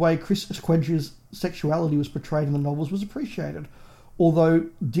matter-of-fact way Chris Quedge's sexuality was portrayed in the novels was appreciated, although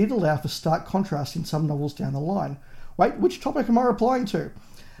did allow for stark contrast in some novels down the line. Wait, which topic am I replying to?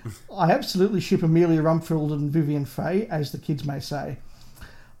 I absolutely ship Amelia Rumfield and Vivian Fay, as the kids may say.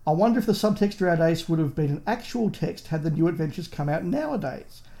 I wonder if the subtext around Ace would have been an actual text had the new adventures come out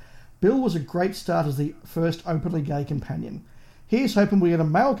nowadays. Bill was a great start as the first openly gay companion. Here's hoping we get a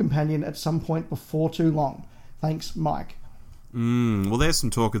male companion at some point before too long. Thanks, Mike. Well, there's some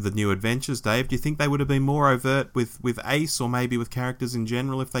talk of the new adventures, Dave. Do you think they would have been more overt with Ace or maybe with characters in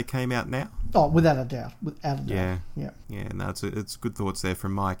general if they came out now? Oh, without a doubt. Without a doubt. Yeah, no, it's good thoughts there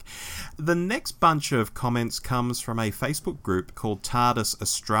from Mike. The next bunch of comments comes from a Facebook group called TARDIS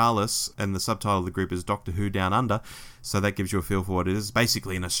Australis, and the subtitle of the group is Doctor Who Down Under. So that gives you a feel for what it is.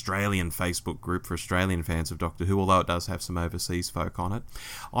 Basically an Australian Facebook group for Australian fans of Doctor Who, although it does have some overseas folk on it.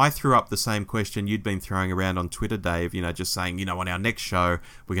 I threw up the same question you'd been throwing around on Twitter, Dave, just saying, on our next show,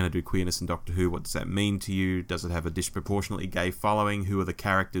 we're going to do queerness in Doctor Who. What does that mean to you? Does it have a disproportionately gay following? Who are the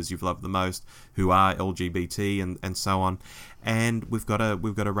characters you've loved the most? Who are LGBT and so on? And we've got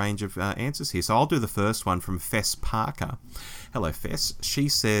a range of answers here. So I'll do the first one from Fess Parker. Hello, Fess. She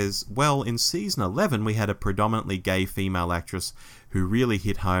says, well, in season 11, we had a predominantly gay female actress who really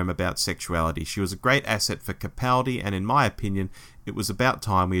hit home about sexuality. She was a great asset for Capaldi, and in my opinion, it was about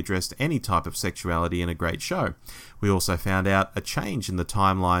time we addressed any type of sexuality in a great show. We also found out a change in the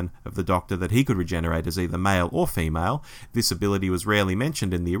timeline of the Doctor that he could regenerate as either male or female. This ability was rarely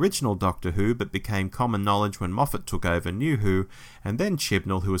mentioned in the original Doctor Who, but became common knowledge when Moffat took over New Who, and then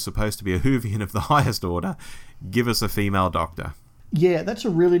Chibnall, who was supposed to be a Whovian of the highest order, give us a female Doctor. Yeah, that's a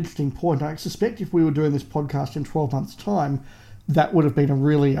really interesting point. I suspect if we were doing this podcast in 12 months' time, that would have been a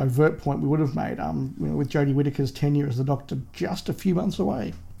really overt point we would have made, with Jodie Whittaker's tenure as the Doctor just a few months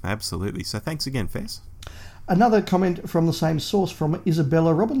away. Absolutely. So thanks again, Fess. Another comment from the same source from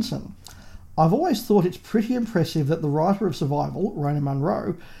Isabella Robinson. I've always thought it's pretty impressive that the writer of Survival, Rona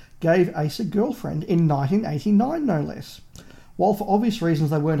Munro, gave Ace a girlfriend in 1989, no less. While for obvious reasons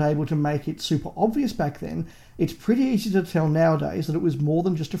they weren't able to make it super obvious back then, it's pretty easy to tell nowadays that it was more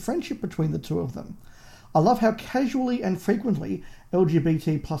than just a friendship between the two of them. I love how casually and frequently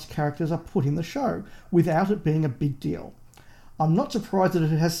LGBT plus characters are put in the show, without it being a big deal. I'm not surprised that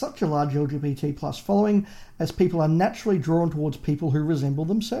it has such a large LGBT plus following, as people are naturally drawn towards people who resemble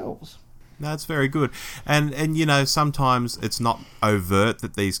themselves. That's very good. And sometimes it's not overt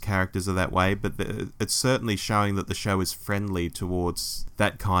that these characters are that way, but it's certainly showing that the show is friendly towards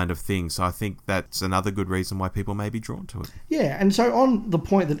that kind of thing. So I think that's another good reason why people may be drawn to it. Yeah, and so on the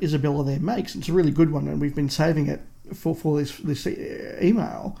point that Isabella there makes, it's a really good one, and we've been saving it for this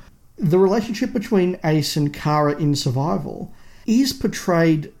email. The relationship between Ace and Kara in Survival is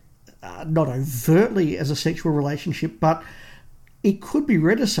portrayed not overtly as a sexual relationship, but it could be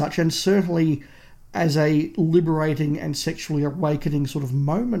read as such, and certainly as a liberating and sexually awakening sort of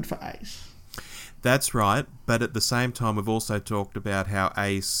moment for Ace. That's right, but at the same time we've also talked about how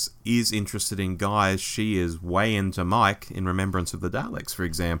Ace is interested in guys. She is way into Mike in Remembrance of the Daleks, for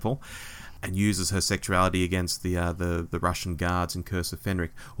example, and uses her sexuality against the Russian guards in Curse of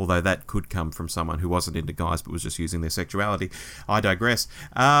Fenric, although that could come from someone who wasn't into guys but was just using their sexuality. I digress.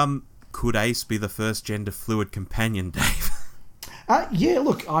 Could Ace be the first gender-fluid companion, Dave? Yeah,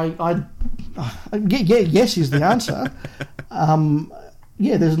 look, yes is the answer.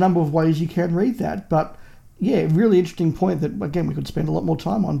 There's a number of ways you can read that, but yeah, really interesting point that, again, we could spend a lot more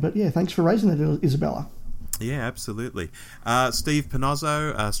time on, but yeah, thanks for raising that, Isabella. Yeah, absolutely. Steve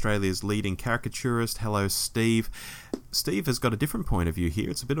Panozzo, Australia's leading caricaturist. Hello, Steve. Steve has got a different point of view here.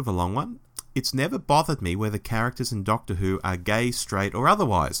 It's a bit of a long one. It's never bothered me whether characters in Doctor Who are gay, straight, or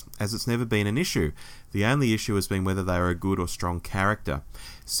otherwise, as it's never been an issue. The only issue has been whether they are a good or strong character.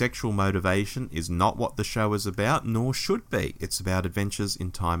 Sexual motivation is not what the show is about, nor should be. It's about adventures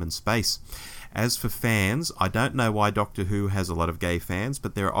in time and space. As for fans, I don't know why Doctor Who has a lot of gay fans,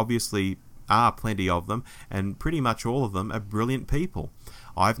 but there obviously are plenty of them, and pretty much all of them are brilliant people.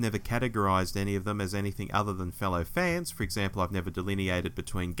 I've never categorised any of them as anything other than fellow fans. For example, I've never delineated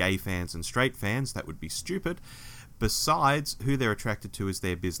between gay fans and straight fans. That would be stupid. Besides, who they're attracted to is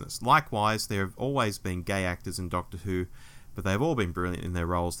their business. Likewise, there have always been gay actors in Doctor Who, but they've all been brilliant in their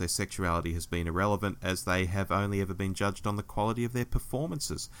roles. Their sexuality has been irrelevant, as they have only ever been judged on the quality of their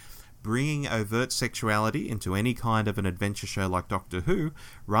performances. Bringing overt sexuality into any kind of an adventure show like Doctor Who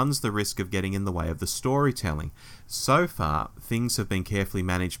runs the risk of getting in the way of the storytelling. So far, things have been carefully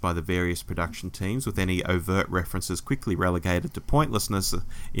managed by the various production teams, with any overt references quickly relegated to pointlessness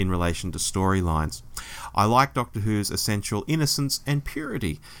in relation to storylines. I like Doctor Who's essential innocence and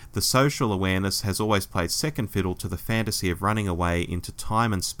purity. The social awareness has always played second fiddle to the fantasy of running away into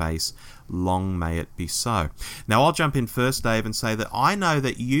time and space. Long may it be so. Now, I'll jump in first, Dave, and say that I know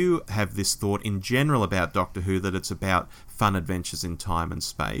that you have this thought in general about Doctor Who, that it's about fun adventures in time and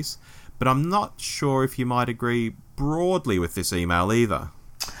space, but I'm not sure if you might agree broadly with this email either.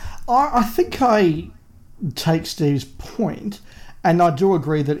 I think I take Steve's point, and I do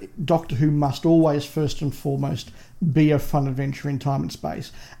agree that Doctor Who must always, first and foremost, be a fun adventure in time and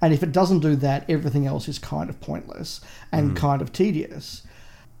space. And if it doesn't do that, everything else is kind of pointless and kind of tedious.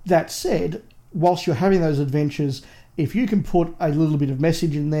 That said, whilst you're having those adventures, if you can put a little bit of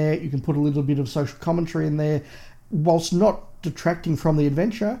message in there, you can put a little bit of social commentary in there, whilst not detracting from the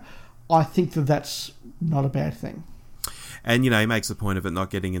adventure, I think that that's not a bad thing. And, he makes a point of it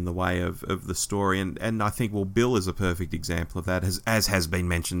not getting in the way of the story. And I think, Bill is a perfect example of that, as has been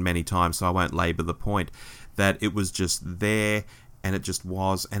mentioned many times, so I won't labour the point, that it was just there, and it just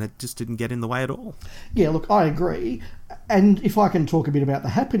was, and it just didn't get in the way at all. Yeah, look, I agree. And if I can talk a bit about the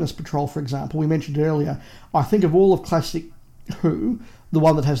Happiness Patrol, for example, we mentioned earlier, I think of all of classic Who, the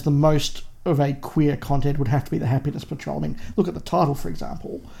one that has the most of a queer content would have to be the Happiness Patrol. I mean, look at the title, for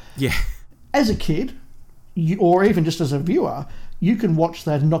example. Yeah. As a kid, or even just as a viewer, you can watch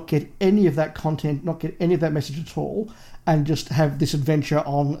that and not get any of that content, not get any of that message at all, and just have this adventure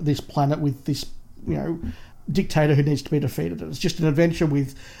on this planet with this, dictator who needs to be defeated. It's just an adventure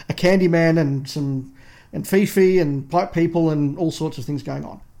with a Candyman and Fifi and pipe people and all sorts of things going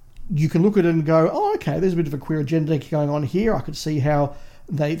on. You can look at it and go, oh, okay, there's a bit of a queer agenda going on here. I could see how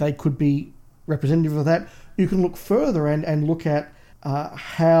they could be representative of that. You can look further and look at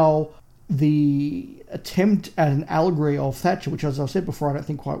how the attempt at an allegory of Thatcher, which, as I've said before, I don't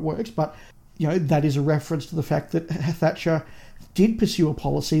think quite works, but that is a reference to the fact that Thatcher did pursue a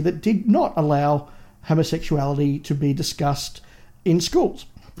policy that did not allow homosexuality to be discussed in schools.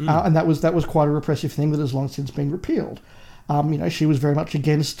 And that was quite a repressive thing that has long since been repealed. She was very much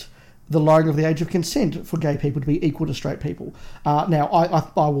against the lowering of the age of consent for gay people to be equal to straight people. Now,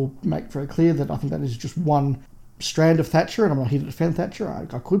 I will make very clear that I think that is just one strand of Thatcher, and I'm not here to defend Thatcher. I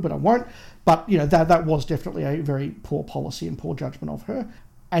could, but I won't. But, that was definitely a very poor policy and poor judgment of her.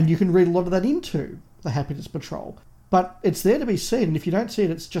 And you can read a lot of that into the Happiness Patrol. But it's there to be seen, and if you don't see it,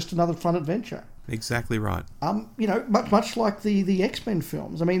 it's just another fun adventure. Exactly right. Much like the X-Men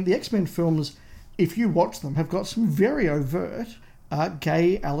films. I mean, the X-Men films, if you watch them, have got some very overt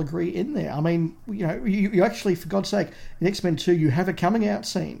gay allegory in there. I mean, you actually, for God's sake, in X-Men 2, you have a coming out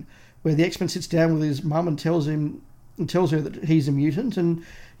scene where the X-Men sits down with his mum and tells her that he's a mutant, and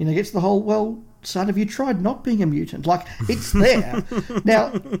gets the whole, well, son, have you tried not being a mutant? Like, it's there.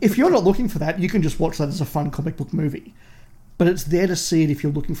 Now, if you're not looking for that, you can just watch that as a fun comic book movie. But it's there to see it if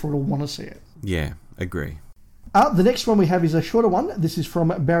you're looking for it or want to see it. Yeah, agree. The next one we have is a shorter one. This is from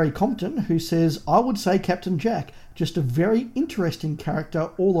Barry Compton, who says, I would say Captain Jack, just a very interesting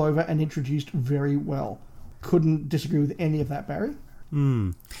character all over and introduced very well. Couldn't disagree with any of that, Barry.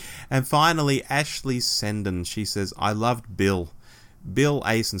 And finally, Ashley Senden. She says, I loved Bill. Bill,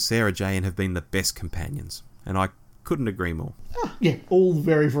 Ace and Sarah Jane have been the best companions. And I couldn't agree more. Yeah, all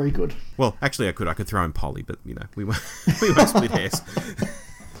very, very good. Well, actually, I could throw in Polly, but, we won't split hairs.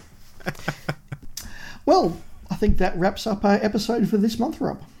 Well, I think that wraps up our episode for this month,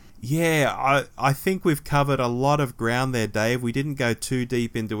 Rob. Yeah, I think we've covered a lot of ground there, Dave. We didn't go too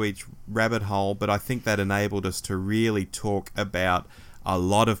deep into each rabbit hole, but I think that enabled us to really talk about a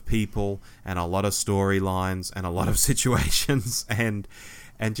lot of people and a lot of storylines and a lot of situations and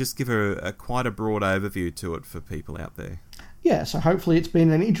just give quite a broad overview to it for people out there. Yeah, so hopefully it's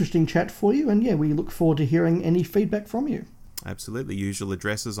been an interesting chat for you, and we look forward to hearing any feedback from you. Absolutely. Usual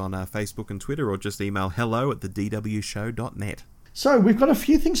addresses on Facebook and Twitter, or just email hello@thedwshow.net. So we've got a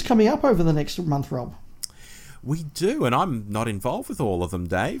few things coming up over the next month, Rob. We do, and I'm not involved with all of them,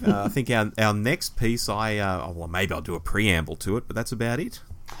 Dave. I think our next piece, maybe I'll do a preamble to it, but that's about it.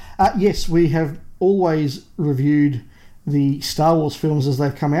 Yes, we have always reviewed the Star Wars films as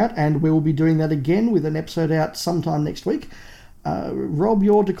they've come out, and we will be doing that again with an episode out sometime next week. Rob,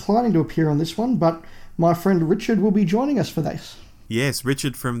 you're declining to appear on this one, but my friend Richard will be joining us for this. Yes,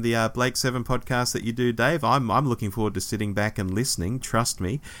 Richard from the Blake 7 podcast that you do, Dave. I'm looking forward to sitting back and listening, trust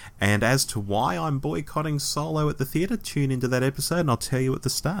me. And as to why I'm boycotting Solo at the theatre, tune into that episode and I'll tell you at the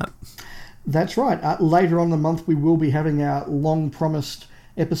start. That's right. Later on in the month, we will be having our long-promised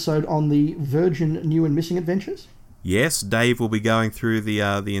episode on the Virgin New and Missing Adventures. Yes, Dave will be going through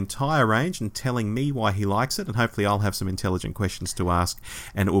the entire range and telling me why he likes it, and hopefully I'll have some intelligent questions to ask,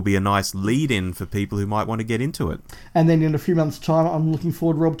 and it will be a nice lead-in for people who might want to get into it. And then in a few months' time, I'm looking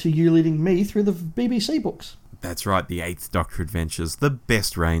forward, Rob, to you leading me through the BBC books. That's right, the Eighth Doctor Adventures, the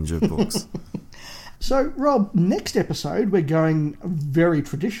best range of books. So, Rob, next episode, we're going very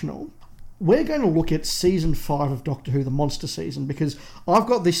traditional. We're going to look at Season 5 of Doctor Who, the Monster Season, because I've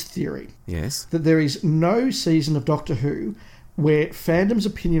got this theory. Yes. That there is no season of Doctor Who where fandom's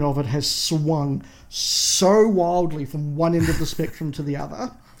opinion of it has swung so wildly from one end of the spectrum to the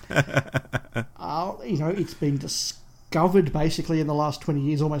other. It's been discovered basically in the last 20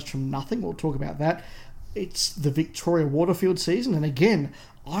 years almost from nothing. We'll talk about that. It's the Victoria Waterfield season, and again,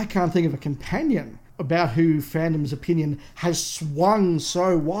 I can't think of a companion about who fandom's opinion has swung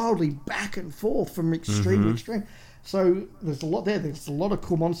so wildly back and forth from extreme to extreme. So there's a lot there. There's a lot of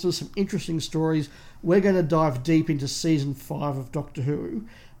cool monsters, some interesting stories. We're going to dive deep into Season 5 of Doctor Who.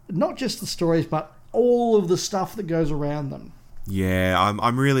 Not just the stories, but all of the stuff that goes around them. Yeah,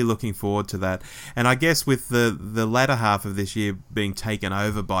 I'm really looking forward to that. And I guess with the latter half of this year being taken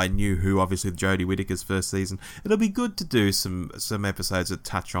over by New Who, obviously Jodie Whittaker's first season, it'll be good to do some episodes that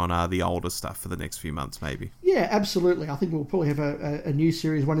touch on the older stuff for the next few months, maybe. Yeah, absolutely. I think we'll probably have a new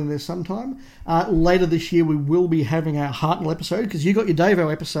series one in there sometime. Later this year, we will be having our Hartnell episode, because you got your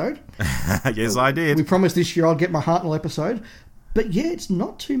Davo episode. Yes, I did. We promised this year I'll get my Hartnell episode. But yeah, it's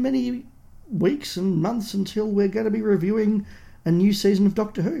not too many weeks and months until we're going to be reviewing a new season of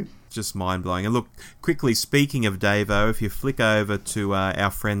Doctor Who. Just mind-blowing. And look, quickly, speaking of Davo, if you flick over to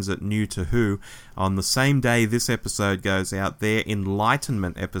our friends at New to Who, on the same day this episode goes out, their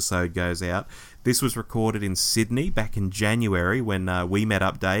Enlightenment episode goes out. This was recorded in Sydney back in January when we met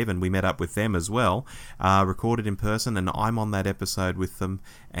up, Dave, and we met up with them as well. Recorded in person, and I'm on that episode with them,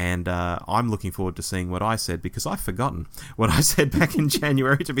 and I'm looking forward to seeing what I said, because I've forgotten what I said back in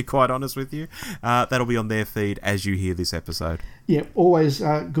January, to be quite honest with you. That'll be on their feed as you hear this episode. Yeah, always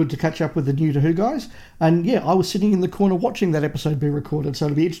good to catch up with the New to Who guys. And yeah, I was sitting in the corner watching that episode be recorded, so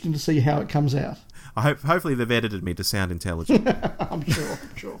it'll be interesting to see how it comes out. Hopefully they've edited me to sound intelligent. I'm sure.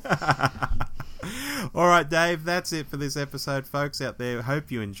 All right, Dave, that's it for this episode, folks out there. Hope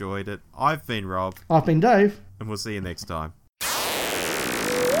you enjoyed it. I've been Rob. I've been Dave. And we'll see you next time.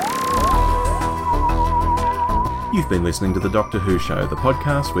 You've been listening to The Doctor Who Show, the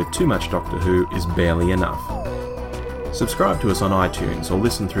podcast where too much Doctor Who is barely enough. Subscribe to us on iTunes or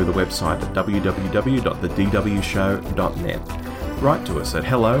listen through the website at www.thedwshow.net. Write to us at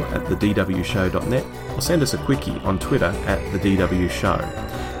hello@thedwshow.net or send us a quickie on Twitter @thedwshow.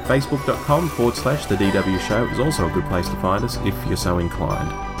 Facebook.com/The DW Show is also a good place to find us if you're so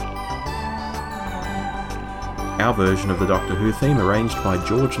inclined. Our version of the Doctor Who theme arranged by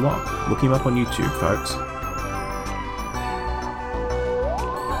George Locke. Look him up on YouTube, folks.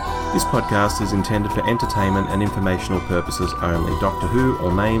 This podcast is intended for entertainment and informational purposes only. Doctor Who,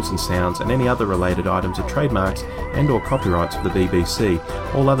 all names and sounds, and any other related items are trademarks and/or copyrights of the BBC.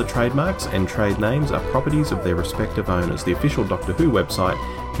 All other trademarks and trade names are properties of their respective owners. The official Doctor Who website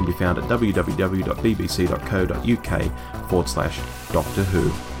can be found at www.bbc.co.uk/Doctor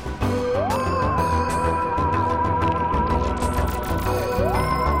Who.